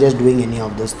not suggest doing any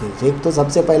of those things. एक तो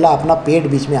सबसे पहला अपना पेट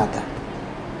बीच में आता है.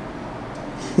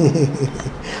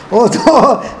 वो तो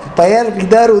पैर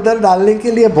इधर उधर डालने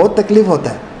के लिए बहुत तकलीफ होता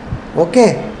है. Okay,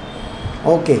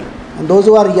 okay, those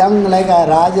who are young like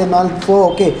Raj and all,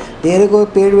 okay, तेरे को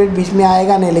पेट वेट बीच में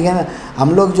आएगा नहीं, लेकिन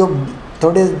हम लोग जो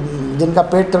थोड़े जिनका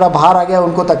पेट थोड़ा बाहर आ गया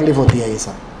उनको तकलीफ होती है ये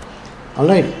सब.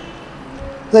 Alright,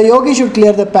 the Yogi should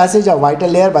clear the passage of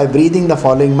vital air by breathing the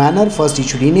following manner. First he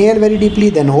should inhale very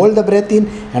deeply, then hold the breath in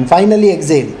and finally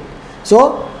Excel. So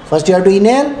first you have to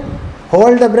inhale,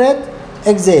 hold the breath,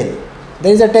 exhale.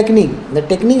 There is a technique. The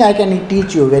technique I can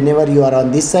teach you whenever you are on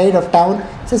this side of town.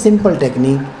 It's a simple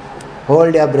technique.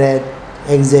 Hold your breath,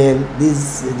 exhale, this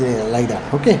like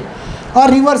that. Okay. Or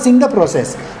reversing the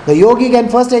process. The yogi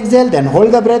can first exhale, then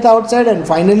hold the breath outside, and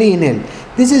finally inhale.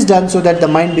 This is done so that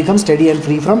the mind becomes steady and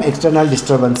free from external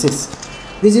disturbances.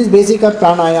 This is basic of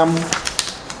pranayam.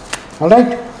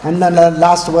 Alright. And then the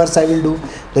last verse I will do.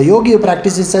 The yogi who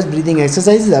practices such breathing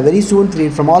exercises are very soon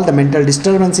freed from all the mental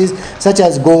disturbances, such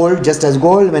as gold, just as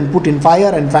gold, when put in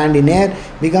fire and fanned in air,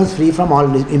 becomes free from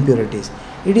all impurities.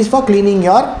 It is for cleaning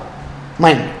your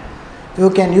mind. You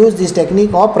can use this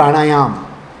technique of pranayam.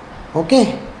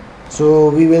 Okay? So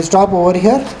we will stop over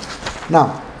here.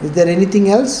 Now, is there anything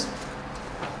else?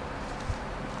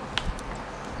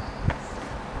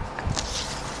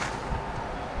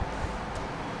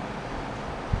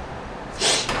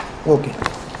 Okay.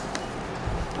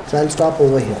 So I'll stop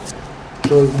over here.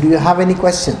 So do you have any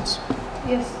questions?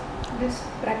 Yes, this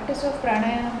practice of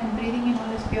pranayama and breathing in all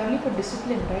is purely for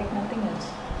discipline, right? Nothing else.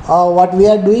 What we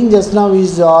are doing just now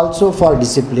is also for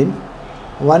discipline.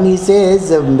 One, he says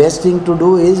the best thing to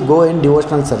do is go in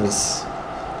devotional service.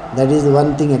 That is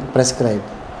one thing prescribed.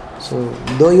 So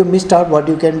though you missed out, what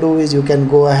you can do is you can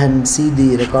go ahead and see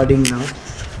the recording now.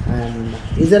 And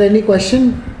is there any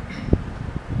question?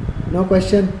 No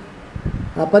question?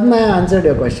 Padma, I answered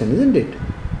your question, isn't it?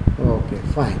 Okay,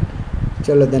 fine.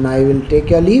 Chalo, then I will take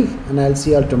your leave and I'll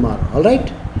see you all tomorrow.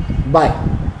 Alright? Bye.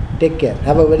 Take care.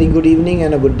 Have a very good evening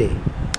and a good day.